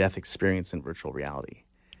actual near-death experience in virtual reality.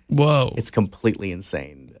 Whoa. It's completely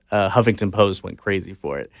insane. Huffington Post went crazy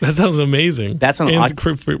for it. That sounds amazing. That's on And Oc-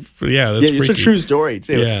 it's yeah, that's Yeah, it's a freaky. true story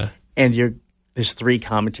too. Yeah. And there's 3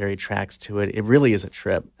 commentary tracks to it. It really is a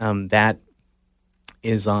trip. That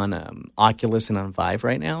is on Oculus and on Vive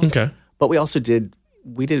right now. Okay. But we also did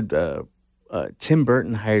Tim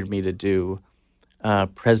Burton hired me to do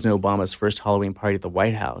President Obama's first Halloween party at the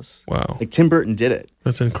White House. Wow. Like Tim Burton did it.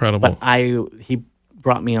 That's incredible. But he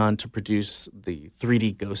brought me on to produce the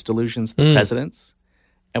 3D ghost illusions, the presidents.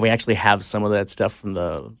 And we actually have some of that stuff from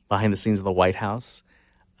the behind the scenes of the White House.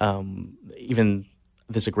 Even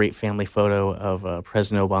there's a great family photo of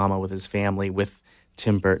President Obama with his family with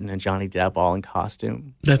Tim Burton and Johnny Depp all in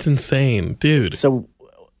costume. That's insane, dude. So,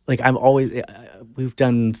 like, we've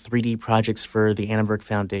done 3D projects for the Annenberg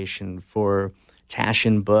Foundation, for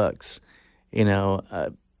Taschen Books. You know,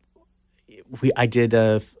 I did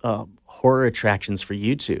horror attractions for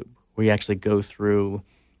YouTube, where you actually go through.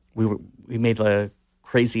 We made a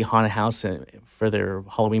crazy haunted house for their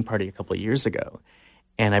Halloween party a couple of years ago.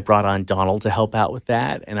 And I brought on Donald to help out with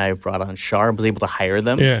that. And I brought on Shar, was able to hire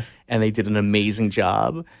them. Yeah. And they did an amazing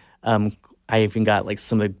job. I even got like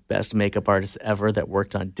some of the best makeup artists ever that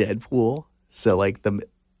worked on Deadpool. So like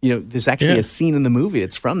there's actually a scene in the movie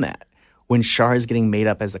that's from that. When Shar is getting made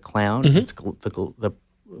up as a clown, it's the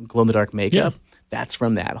glow-in-the-dark makeup. Yeah. That's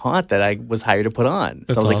from that haunt that I was hired to put on.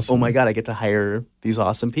 That's so I was like, awesome. oh my God, I get to hire these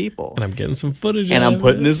awesome people. And I'm getting some footage And out I'm of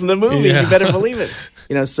putting it. this in the movie. Yeah. You better believe it.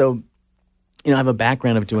 You know, so I have a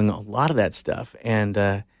background of doing a lot of that stuff, and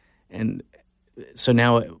so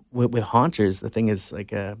now with Haunters, the thing is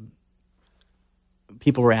like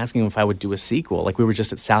people were asking if I would do a sequel. Like we were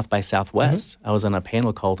just at South by Southwest. I was on a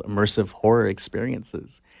panel called Immersive Horror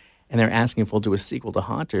Experiences, and they're asking if we'll do a sequel to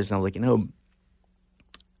Haunters, and I'm like,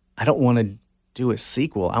 I don't want to do a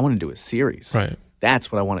sequel. I want to do a series. Right.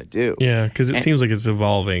 That's what I want to do. Yeah, because it seems like it's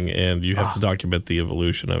evolving, and you have to document the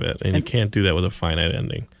evolution of it, and you can't do that with a finite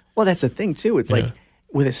ending. Well, that's the thing, too. It's like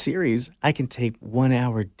with a series, I can take 1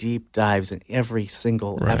 hour deep dives in every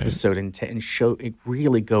single episode and show it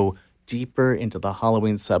really go deeper into the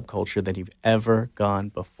Halloween subculture than you've ever gone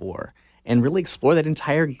before and really explore that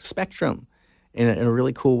entire spectrum in a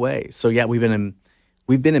really cool way. So, yeah, we've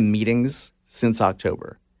been in meetings since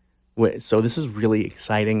October. So this is really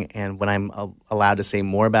exciting, and when I'm allowed to say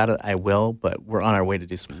more about it, I will, but we're on our way to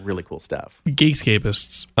do some really cool stuff.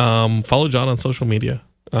 Geekscapists, follow John on social media.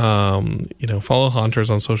 Follow Haunters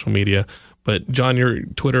on social media. But John, your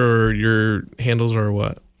Twitter or your handles are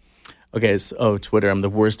what? Okay, so, Twitter. I'm the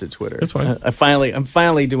worst at Twitter. That's fine. I'm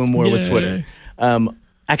finally doing more with Yay. Twitter.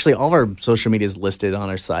 Actually, all of our social media is listed on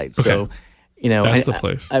our site. So, Okay. That's the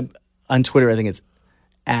place. On Twitter, I think it's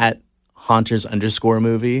at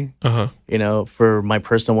Haunters_movie. For my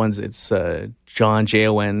personal ones, it's John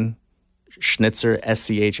Jon Schnitzer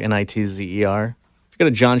SCHNITZER. If you go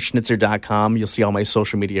to johnschnitzer.com, you'll see all my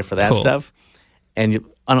social media for that Cool. stuff. And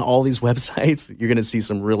on all these websites, you're going to see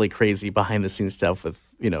some really crazy behind the scenes stuff with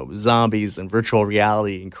zombies and virtual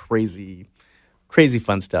reality and crazy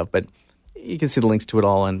fun stuff. But you can see the links to it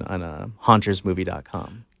all on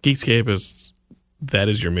hauntersmovie.com. Geekscape that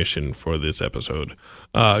is your mission for this episode.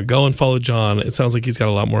 Go and follow John. It sounds like he's got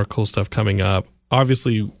a lot more cool stuff coming up.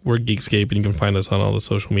 Obviously, we're Geekscape, and you can find us on all the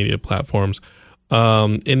social media platforms.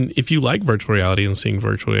 And if you like virtual reality and seeing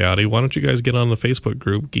virtual reality, why don't you guys get on the Facebook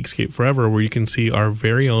group, Geekscape Forever, where you can see our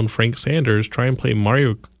very own Frank Sanders try and play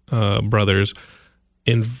Mario Brothers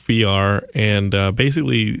in VR and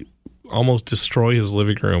basically almost destroy his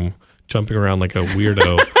living room, jumping around like a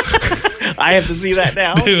weirdo. I have to see that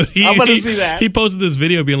now. Dude, I'm going to see that. He posted this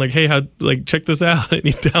video being like, hey, check this out. And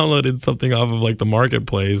he downloaded something off of like the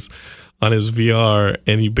marketplace on his VR,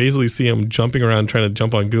 and you basically see him jumping around trying to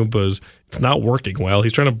jump on Goombas. It's not working well.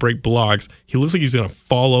 He's trying to break blocks. He looks like he's going to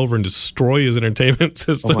fall over and destroy his entertainment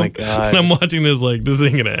system. Oh, my God. And I'm watching this like, this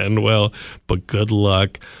ain't going to end well, but good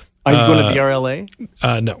luck. Are you going to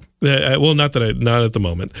VRLA? No. Well, not at the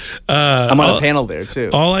moment. I'm on a panel there,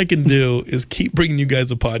 too. All I can do is keep bringing you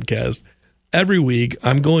guys a podcast. Every week,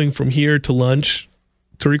 I'm going from here to lunch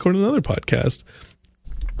to record another podcast.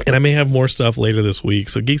 And I may have more stuff later this week.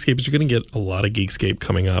 So Geekscape, you're going to get a lot of Geekscape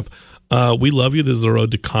coming up. We love you. This is the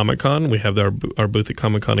road to Comic-Con. We have our booth at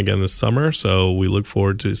Comic-Con again this summer. So we look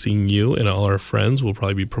forward to seeing you and all our friends. We'll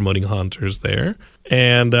probably be promoting Haunters there.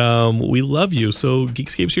 And we love you. So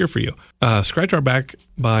Geekscape's here for you. Scratch our back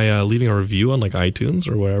by leaving a review on like iTunes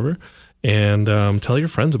or wherever. And tell your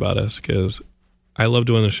friends about us, because I love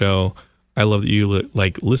doing the show. I love that you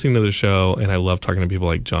like listening to the show. And I love talking to people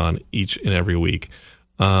like John each and every week.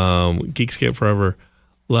 Geekscape Forever.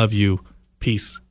 Love you. Peace.